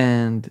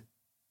 And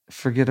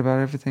forget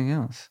about everything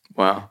else.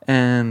 Wow.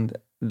 And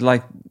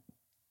like,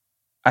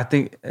 I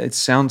think it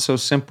sounds so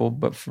simple,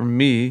 but for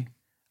me,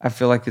 I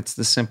feel like it's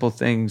the simple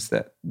things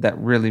that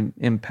really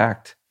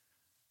impact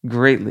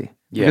greatly.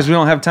 Yeah. Because we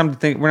don't have time to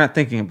think. We're not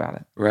thinking about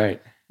it.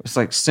 Right. It's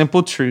like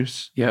simple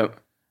truths. Yep.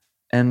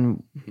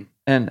 And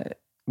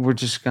we're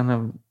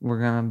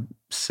gonna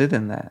sit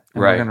in that.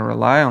 And right. We're gonna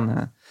rely on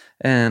that.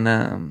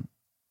 And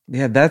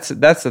that's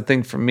the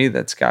thing for me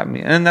that's got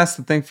me. And that's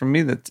the thing for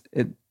me that's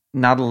it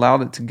not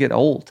allowed it to get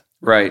old.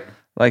 Right.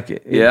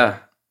 Like yeah.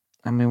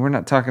 I mean, we're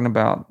not talking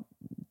about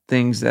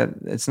things that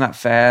it's not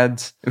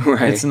fads.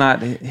 Right. It's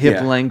not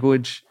hip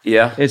language.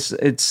 Yeah.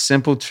 It's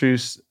simple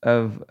truths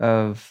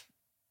of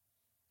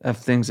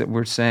things that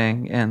we're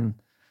saying, and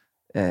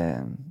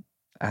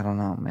I don't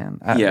know, man.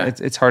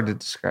 It's hard to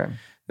describe.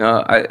 No,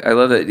 I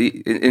love it.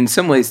 In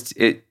some ways,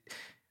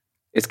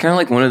 it's kind of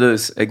like one of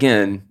those.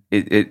 Again,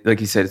 it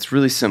like you said, it's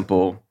really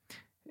simple,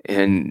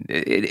 and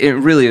it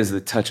really is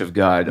the touch of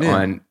God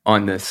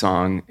on this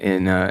song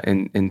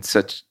in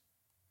such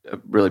a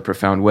really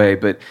profound way.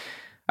 But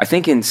I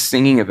think in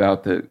singing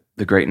about the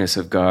greatness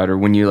of God, or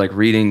when you're like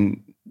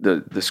reading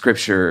the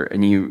scripture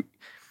and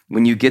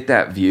when you get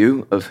that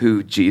view of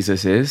who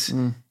Jesus is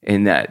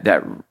and that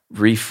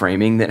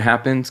reframing that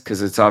happens,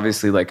 because it's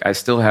obviously like I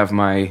still have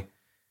my,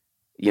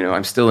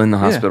 I'm still in the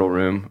hospital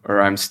room, or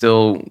I'm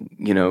still,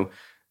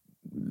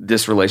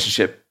 this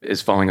relationship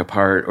is falling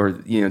apart, or,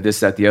 this,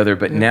 that, the other.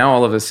 But now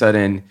all of a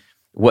sudden,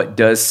 what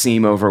does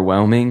seem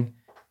overwhelming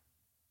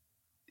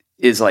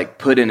is like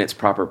put in its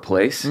proper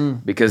place,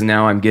 because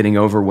now I'm getting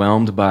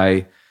overwhelmed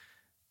by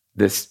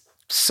this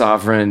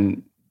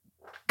sovereign,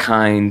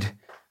 kind,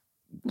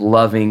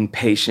 loving,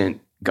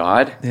 patient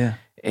God. Yeah.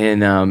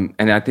 And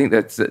I think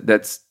that's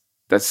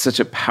such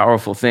a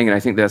powerful thing. And I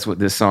think that's what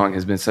this song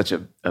has been such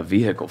a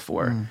vehicle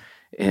for.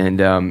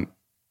 And,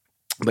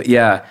 but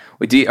yeah,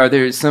 do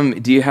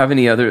you have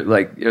any other,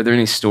 like, are there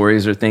any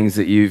stories or things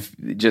that you've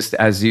just,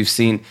 as you've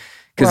seen?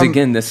 Because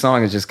again, this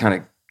song is just kind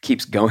of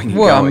keeps going and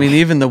going. I mean,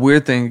 even the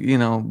weird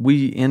thing,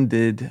 we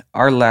ended,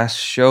 our last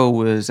show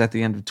was at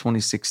the end of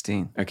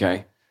 2016.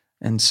 Okay.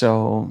 And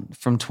so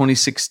from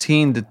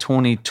 2016 to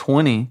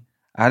 2020,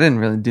 I didn't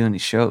really do any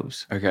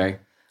shows. Okay.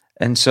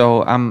 And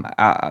so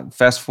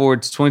fast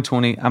forward to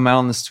 2020, I'm out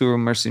on this tour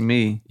with Mercy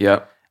Me.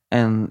 Yep.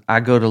 And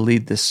I go to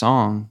lead this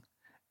song,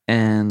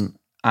 and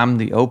I'm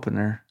the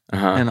opener.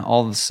 And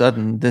all of a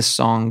sudden, this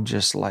song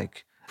just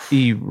like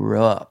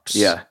erupts.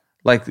 Yeah.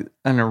 like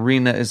an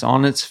arena is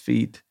on its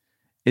feet.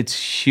 It's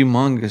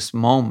humongous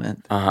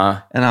moment.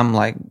 And I'm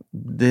like,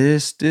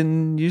 this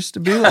didn't used to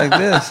be like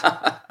this.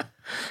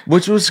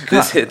 Which was...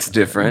 This hit's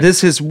different.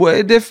 This is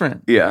way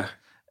different. Yeah.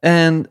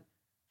 And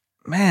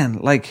man,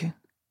 like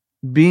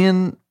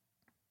being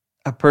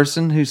a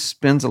person who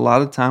spends a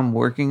lot of time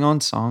working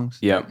on songs.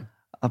 Yep.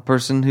 A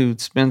person who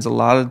spends a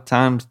lot of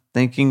time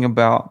thinking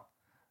about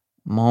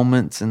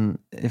moments and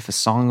if a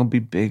song will be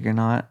big or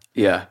not.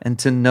 Yeah. And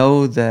to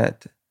know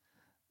that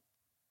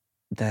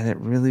it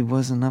really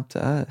wasn't up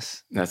to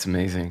us. That's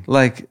amazing.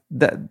 Like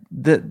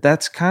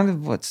that's kind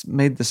of what's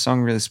made the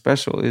song really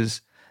special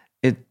is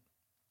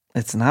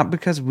it's not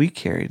because we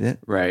carried it.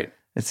 Right.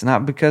 It's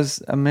not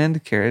because Amanda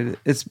carried it.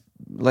 It's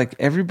like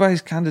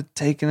everybody's kind of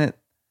taking it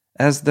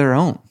as their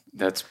own.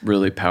 That's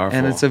really powerful.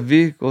 And it's a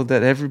vehicle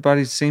that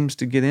everybody seems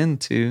to get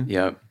into.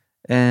 Yep.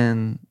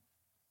 And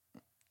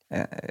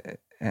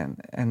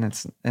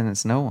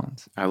it's no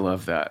one's. I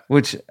love that.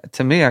 Which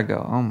to me, I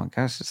go, oh my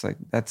gosh, it's like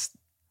that's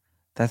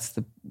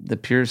the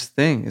purest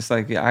thing. It's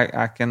like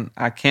I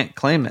can't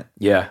claim it.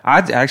 Yeah. I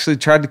actually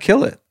tried to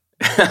kill it.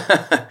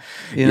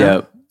 You know?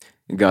 Yep.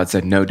 God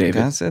said no, David.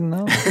 God said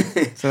no.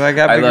 So I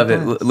got. I love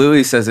plans. it.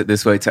 Louis says it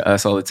this way to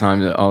us all the time.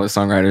 To all the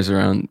songwriters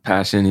around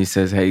Passion, he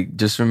says, "Hey,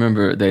 just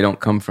remember, they don't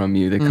come from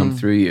you; they come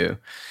through you."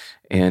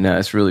 And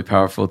it's really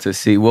powerful to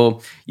see.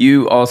 Well,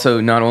 you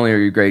also not only are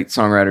you a great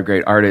songwriter,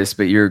 great artist,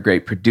 but you're a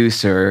great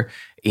producer,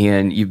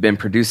 and you've been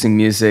producing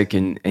music,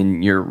 and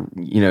you're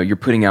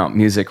putting out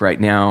music right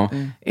now,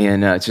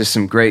 and it's just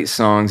some great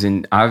songs.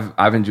 And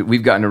I've enjoyed,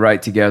 we've gotten to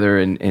write together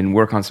and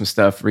work on some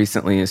stuff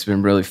recently. It's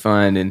been really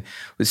fun, and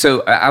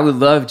so I would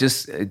love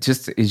just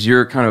as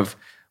you're kind of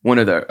one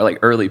of the like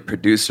early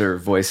producer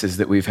voices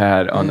that we've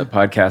had on the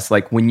podcast,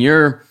 like when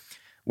you're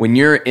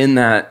in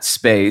that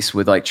space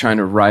with like trying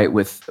to write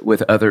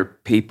with other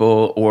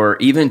people, or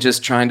even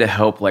just trying to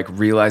help like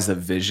realize the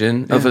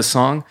vision of a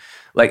song,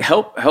 like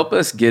help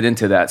us get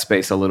into that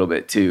space a little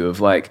bit too, of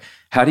like,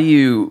 how do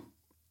you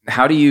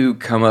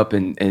come up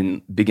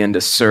and begin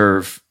to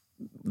serve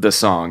the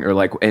song, or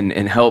like,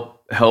 and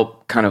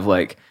help kind of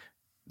like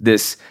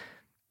this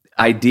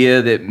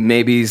idea that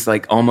maybe is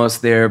like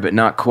almost there, but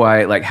not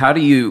quite. Like, how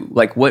do you,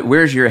 like,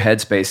 where's your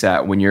headspace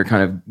at when you're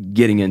kind of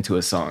getting into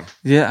a song?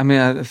 Yeah. I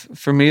mean,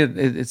 for me,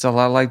 it's a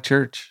lot like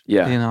church.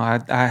 Yeah. You know,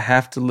 I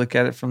have to look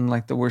at it from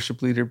like the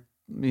worship leader,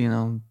 you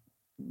know,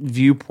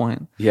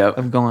 viewpoint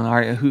of going, all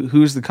right,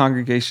 who's the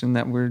congregation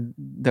that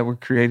we're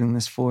creating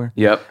this for?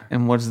 Yep.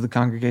 And what does the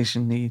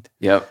congregation need?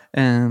 Yep.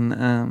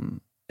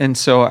 And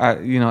so I,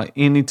 you know,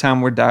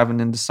 anytime we're diving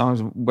into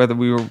songs, whether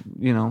we were,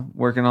 you know,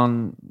 working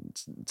on,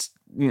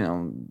 you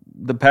know,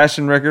 the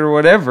Passion record or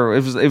whatever,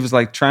 it was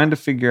like trying to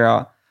figure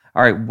out,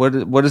 all right,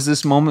 what is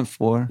this moment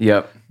for?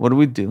 Yep. What are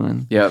we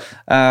doing? Yep.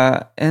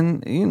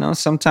 And you know,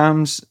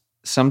 sometimes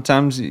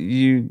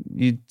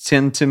you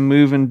tend to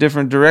move in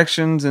different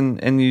directions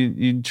and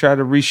you try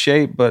to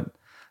reshape, but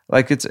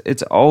like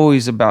it's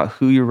always about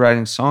who you're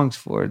writing songs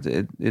for.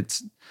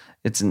 It's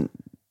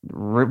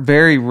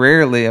very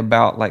rarely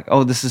about like,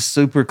 oh, this is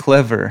super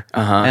clever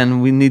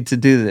and we need to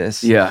do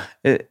this. Yeah.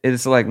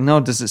 It's like,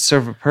 no, does it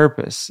serve a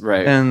purpose?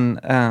 Right. And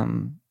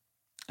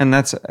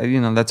that's,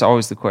 you know, that's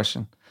always the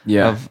question.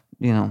 Yeah. Of,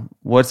 you know,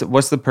 what's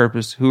the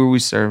purpose? Who are we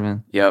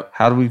serving? Yep.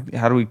 How do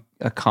we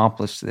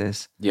accomplish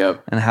this?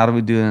 Yep. And how do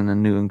we do it in a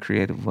new and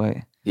creative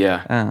way?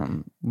 Yeah.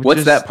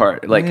 What's that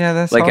part? Like, yeah,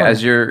 that's like hard.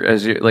 as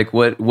you're like,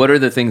 what are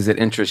the things that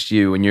interest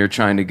you when you're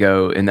trying to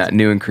go in that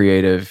new and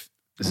creative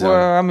zone?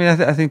 Well, I mean,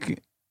 I think,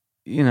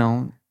 you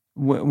know,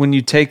 when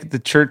you take the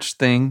church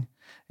thing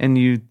and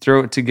you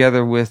throw it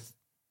together with,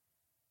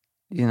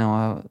 you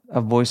know,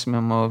 a voice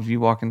memo of you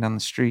walking down the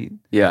street,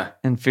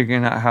 and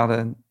figuring out how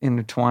to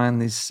intertwine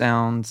these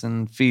sounds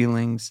and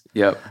feelings,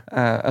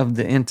 of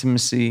the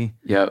intimacy,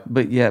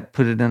 but yet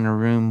put it in a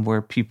room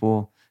where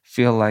people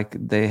feel like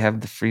they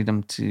have the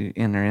freedom to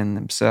enter in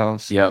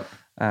themselves.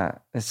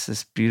 It's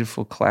this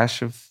beautiful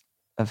clash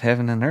of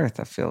heaven and earth.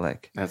 I feel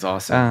like that's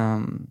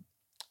awesome.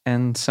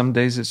 And some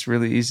days it's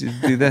really easy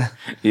to do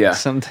that.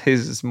 Some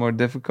days it's more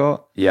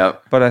difficult.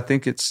 But I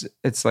think it's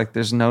like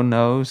there's no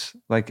no's.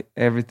 Like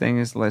everything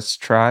is let's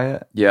try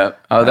it.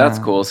 Oh, that's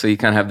cool. So you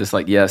kind of have this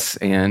like yes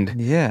and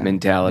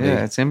mentality.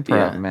 Yeah, it's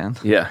improv, man.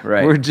 Yeah,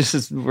 right.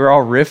 We're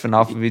all riffing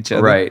off of each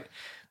other. Right.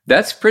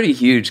 That's pretty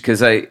huge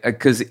because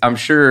I'm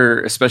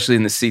sure, especially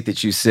in the seat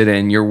that you sit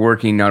in, you're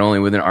working not only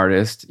with an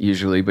artist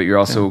usually, but you're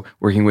also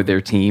working with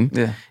their team.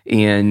 Yeah.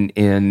 And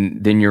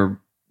then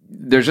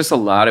there's just a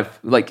lot of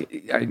like,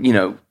 you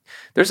know,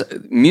 there's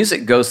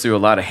music goes through a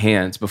lot of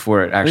hands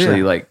before it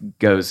actually like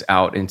goes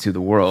out into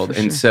the world.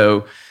 And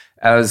so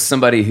as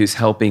somebody who's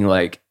helping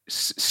like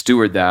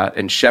steward that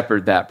and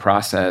shepherd that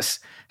process,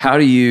 how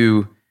do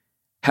you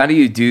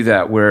do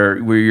that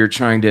where you're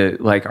trying to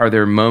like, are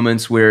there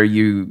moments where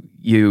you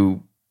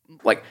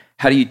like,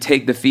 how do you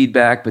take the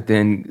feedback, but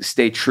then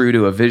stay true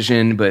to a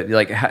vision? But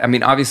like, I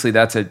mean, obviously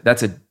that's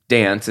a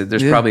dance.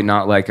 There's probably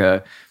not like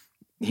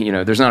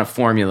there's not a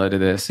formula to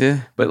this,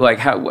 but like,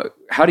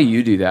 how do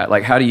you do that?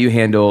 Like, how do you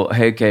handle,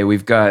 hey, okay,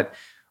 we've got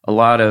a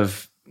lot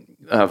of,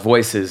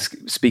 voices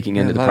speaking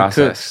into the a lot of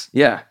process. cooks.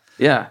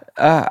 Yeah.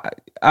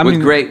 I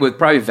mean, with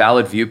probably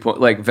valid viewpoint,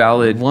 like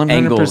valid 100%,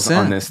 angles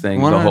on this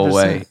thing the whole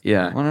way.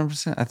 Yeah.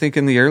 100%. I think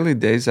in the early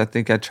days, I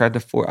think I tried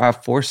to I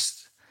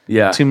forced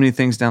too many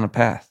things down a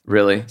path.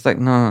 Really? It's like,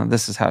 no,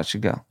 this is how it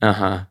should go.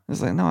 Uh-huh.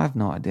 It's like, no, I have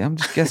no idea. I'm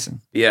just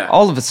guessing. Yeah.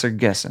 All of us are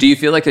guessing. Do you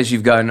feel like as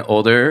you've gotten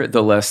older,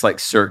 the less like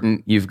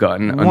certain you've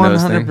gotten on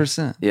those things?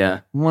 100%. Yeah.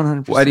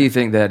 100%. Why do you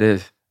think that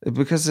is?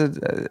 Because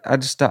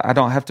I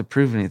don't have to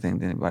prove anything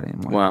to anybody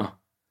anymore. Wow.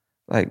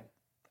 Like,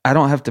 I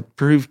don't have to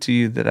prove to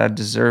you that I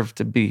deserve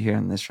to be here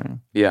in this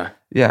room. Yeah.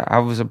 Yeah, I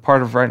was a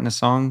part of writing a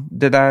song.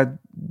 Did I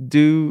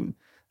do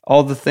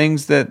all the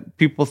things that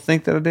people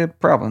think that I did?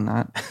 Probably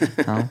not.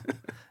 No.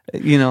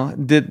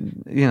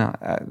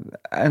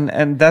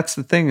 And that's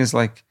the thing is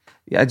like,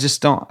 I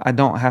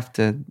don't have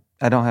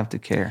to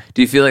care.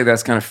 Do you feel like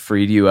that's kind of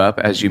freed you up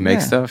as you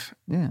make stuff?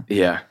 Yeah.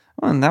 Yeah.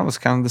 Well, and that was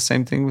kind of the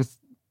same thing with,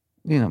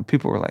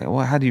 people were like,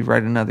 well, how do you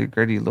write another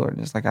Great Lord?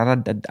 And it's like, I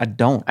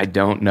don't. I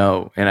don't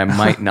know, and I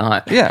might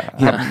not.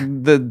 Yeah.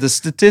 The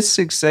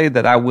statistics say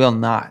that I will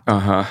not.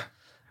 Uh-huh.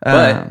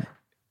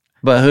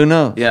 But who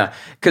knows? Yeah,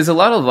 because a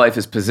lot of life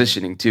is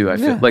positioning too. I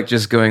feel like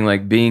just going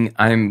like being,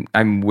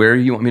 I'm where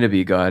you want me to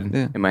be, God,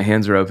 and my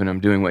hands are open. I'm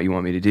doing what you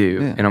want me to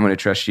do, and I'm going to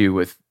trust you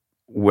with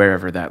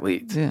wherever that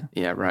leads.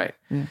 Yeah, right.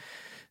 Yeah.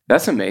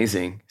 That's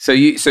amazing. So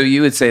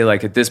you would say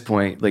like at this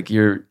point, like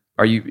you're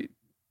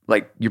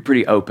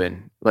pretty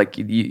open. Like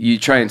you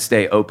try and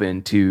stay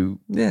open to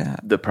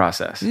the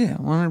process. Yeah,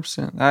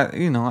 100%.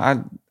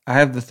 I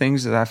have the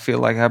things that I feel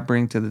like I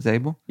bring to the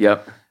table.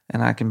 Yep.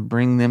 And I can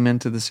bring them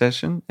into the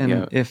session,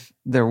 and if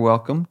they're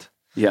welcomed,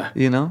 then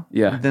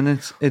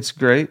it's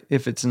great.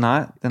 If it's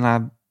not, then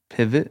I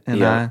pivot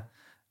and I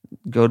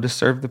go to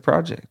serve the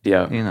project.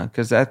 Yeah,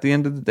 because at the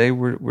end of the day,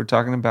 we're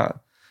talking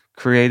about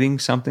creating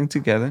something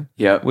together.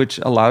 Yeah, which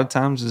a lot of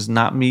times is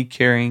not me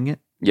carrying it.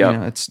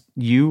 Yeah, it's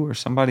you or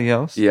somebody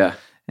else. Yeah,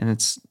 and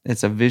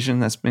it's a vision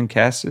that's been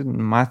casted, and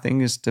my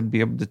thing is to be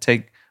able to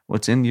take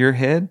what's in your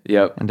head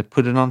and to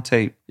put it on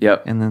tape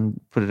and then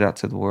put it out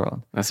to the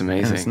world. That's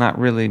amazing. And it's not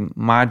really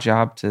my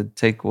job to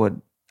take what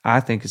I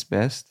think is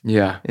best.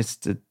 Yeah. It's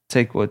to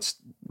take what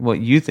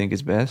you think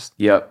is best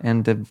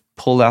and to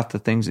pull out the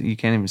things that you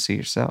can't even see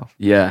yourself.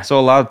 Yeah. So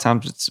a lot of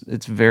times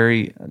it's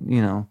very,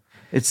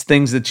 it's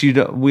things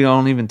that we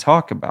don't even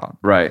talk about.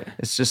 Right.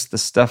 It's just the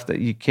stuff that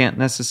you can't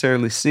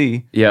necessarily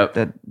see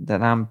that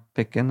I'm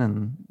picking.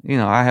 And,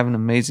 I have an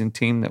amazing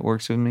team that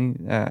works with me.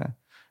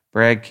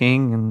 Brad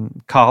King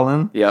and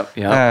Colin. Yep.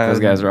 Those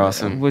guys are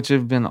awesome. Which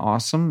have been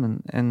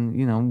awesome.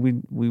 And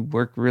we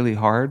work really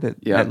hard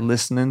at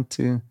listening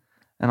to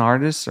an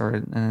artist or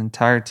an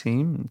entire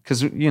team.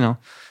 Because,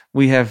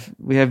 we have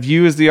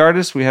you as the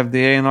artist, we have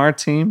the A&R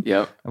team.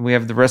 Yep. And we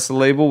have the rest of the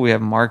label, we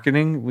have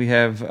marketing, we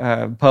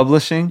have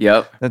publishing.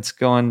 Yep. That's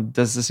going,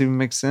 does this even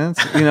make sense?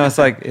 It's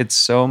like, it's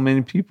so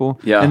many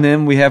people. Yeah. And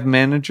then we have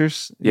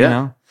managers,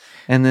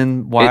 and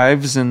then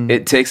wives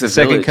it takes a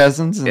second village.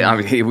 Cousins.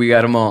 And, we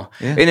got them all.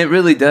 Yeah. And it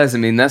really does. I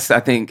mean, that's,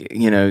 I think,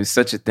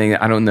 such a thing.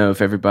 I don't know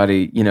if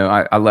everybody,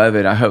 I love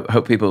it. I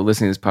hope people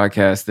listening to this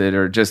podcast that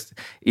are just,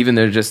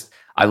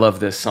 I love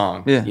this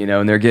song,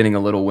 and they're getting a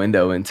little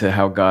window into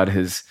how God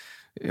has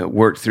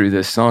worked through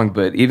this song.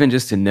 But even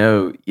just to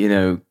know,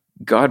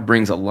 God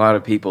brings a lot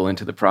of people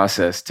into the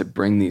process to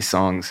bring these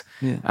songs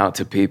out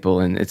to people.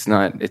 And it's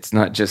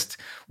not just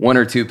one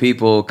or two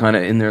people kind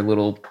of in their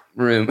little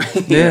room.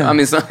 I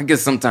mean, I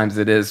guess sometimes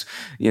it is,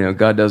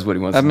 God does what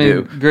he wants to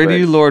do. Great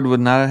You Lord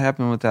would not have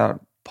happened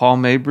without Paul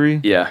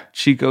Mabry,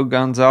 Chico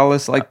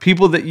Gonzalez, like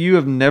people that you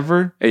have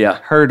never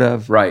heard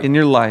of in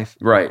your life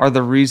are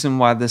the reason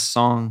why this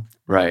song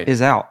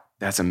is out.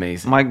 That's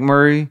amazing. Mike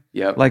Murray,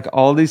 like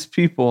all these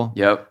people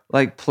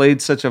like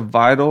played such a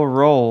vital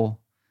role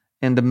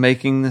into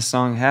making this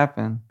song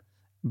happen,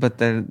 but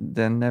they're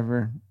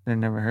never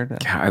heard of.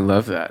 Yeah, I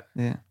love that.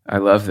 Yeah, I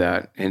love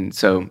that. And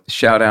so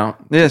shout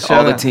out to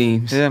all the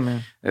teams. Yeah,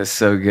 man, that's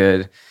so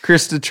good.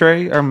 Krista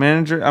Trey, our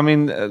manager. I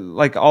mean,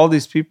 like all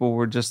these people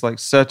were just like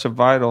such a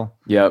vital.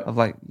 Of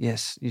like,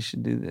 yes, you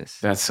should do this.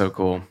 That's so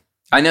cool.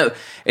 I know,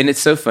 and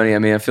it's so funny. I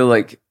mean, I feel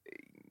like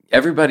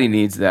everybody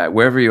needs that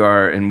wherever you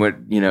are, and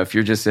if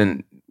you're just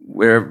in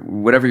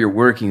whatever you're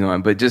working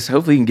on, but just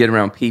hopefully you can get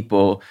around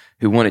people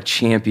who want to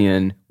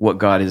champion what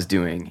God is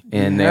doing,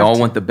 and they all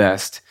want the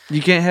best.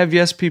 You can't have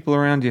yes people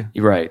around you.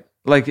 You're right.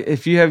 Like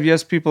if you have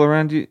yes people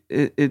around you,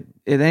 it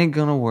ain't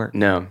gonna work.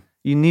 No.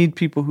 You need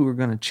people who are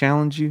gonna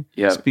challenge you,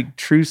 speak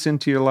truths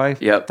into your life,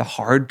 the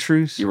hard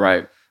truths. You're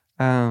right.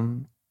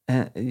 And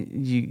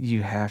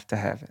you have to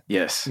have it.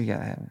 Yes. You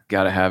gotta have it.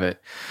 Gotta have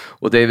it.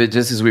 Well, David,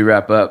 just as we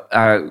wrap up,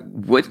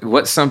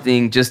 what's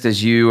something, just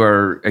as you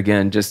are,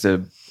 again, just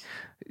a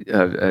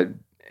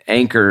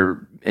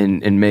anchor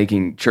in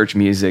making church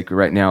music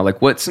right now,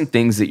 like what's some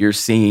things that you're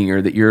seeing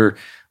or that you're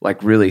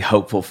like really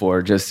hopeful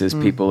for, just as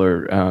people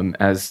are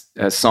as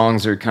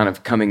songs are kind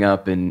of coming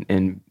up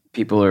and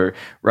people are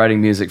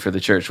writing music for the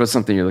church? What's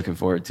something you're looking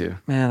forward to?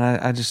 Man,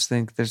 I just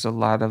think there's a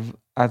lot of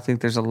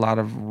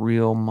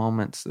real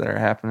moments that are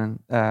happening.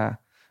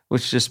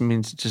 which just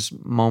means just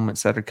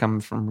moments that are coming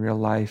from real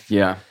life,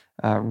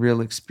 real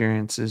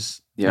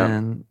experiences. Yeah.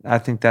 And I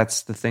think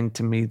that's the thing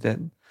to me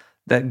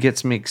that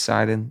gets me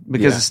excited,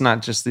 because it's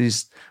not just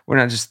we're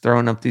not just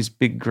throwing up these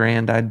big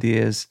grand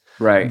ideas.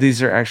 Right.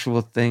 These are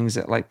actual things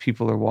that like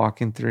people are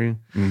walking through,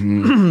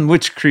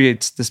 which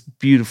creates this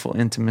beautiful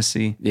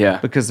intimacy. Yeah.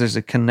 Because there's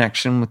a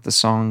connection with the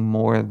song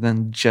more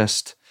than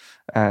just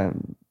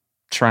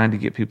trying to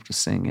get people to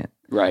sing it.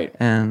 Right.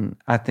 And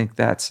I think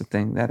that's the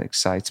thing that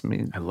excites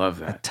me. I love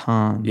that. A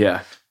ton.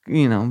 Yeah.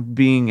 You know,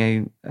 being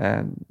a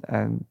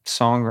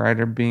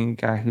songwriter, being a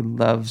guy who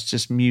loves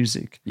just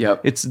music.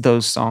 Yep. It's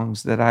those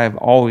songs that I have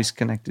always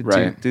connected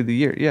to through the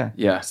year. Yeah.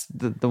 Yeah. It's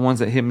the ones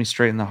that hit me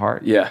straight in the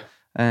heart. Yeah.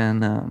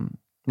 And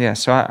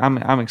so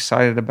I'm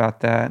excited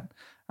about that.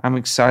 I'm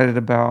excited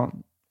about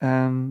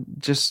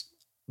just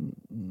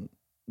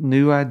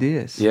new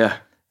ideas. Yeah.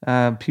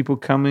 People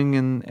coming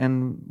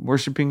and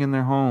worshiping in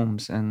their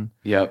homes, and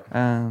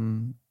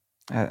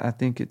I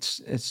think it's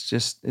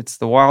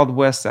the Wild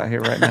West out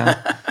here right now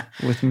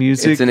with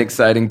music. It's an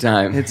exciting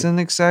time. It's an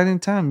exciting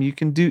time. You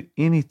can do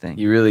anything.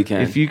 You really can.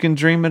 If you can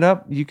dream it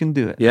up, you can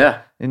do it.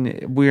 Yeah.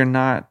 And we are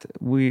not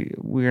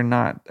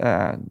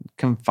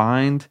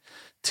confined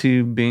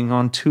to being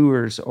on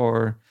tours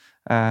or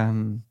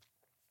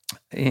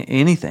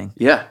anything.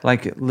 Yeah.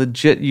 Like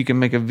legit, you can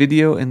make a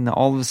video and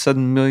all of a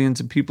sudden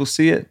millions of people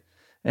see it.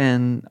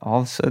 And all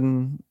of a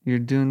sudden, you're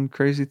doing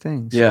crazy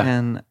things. Yeah,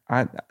 and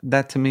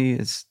that to me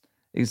is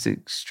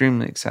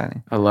extremely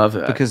exciting. I love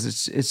that,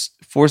 because it's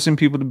forcing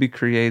people to be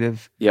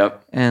creative.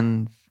 Yep,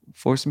 and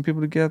forcing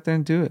people to get out there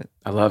and do it.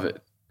 I love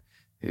it.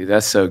 Dude,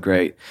 that's so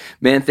great,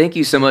 man. Thank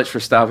you so much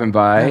for stopping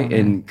by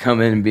and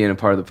coming and being a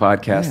part of the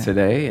podcast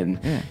today.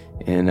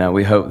 And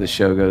we hope the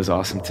show goes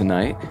awesome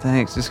tonight.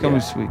 Thanks. It's gonna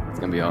be sweet. It's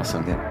gonna be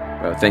awesome. Yeah.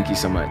 Bro, thank you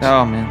so much.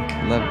 Oh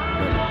man, love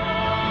it.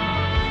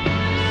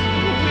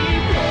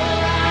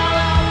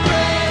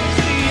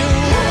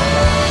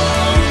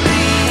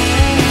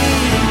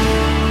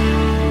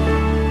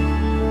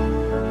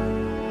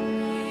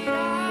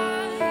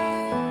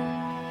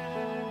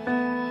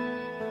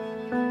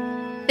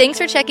 Thanks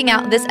for checking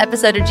out this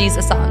episode of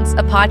Jesus Songs,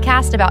 a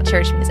podcast about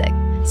church music.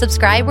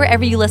 Subscribe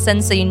wherever you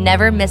listen so you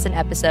never miss an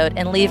episode,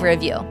 and leave a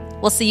review.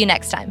 We'll see you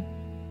next time.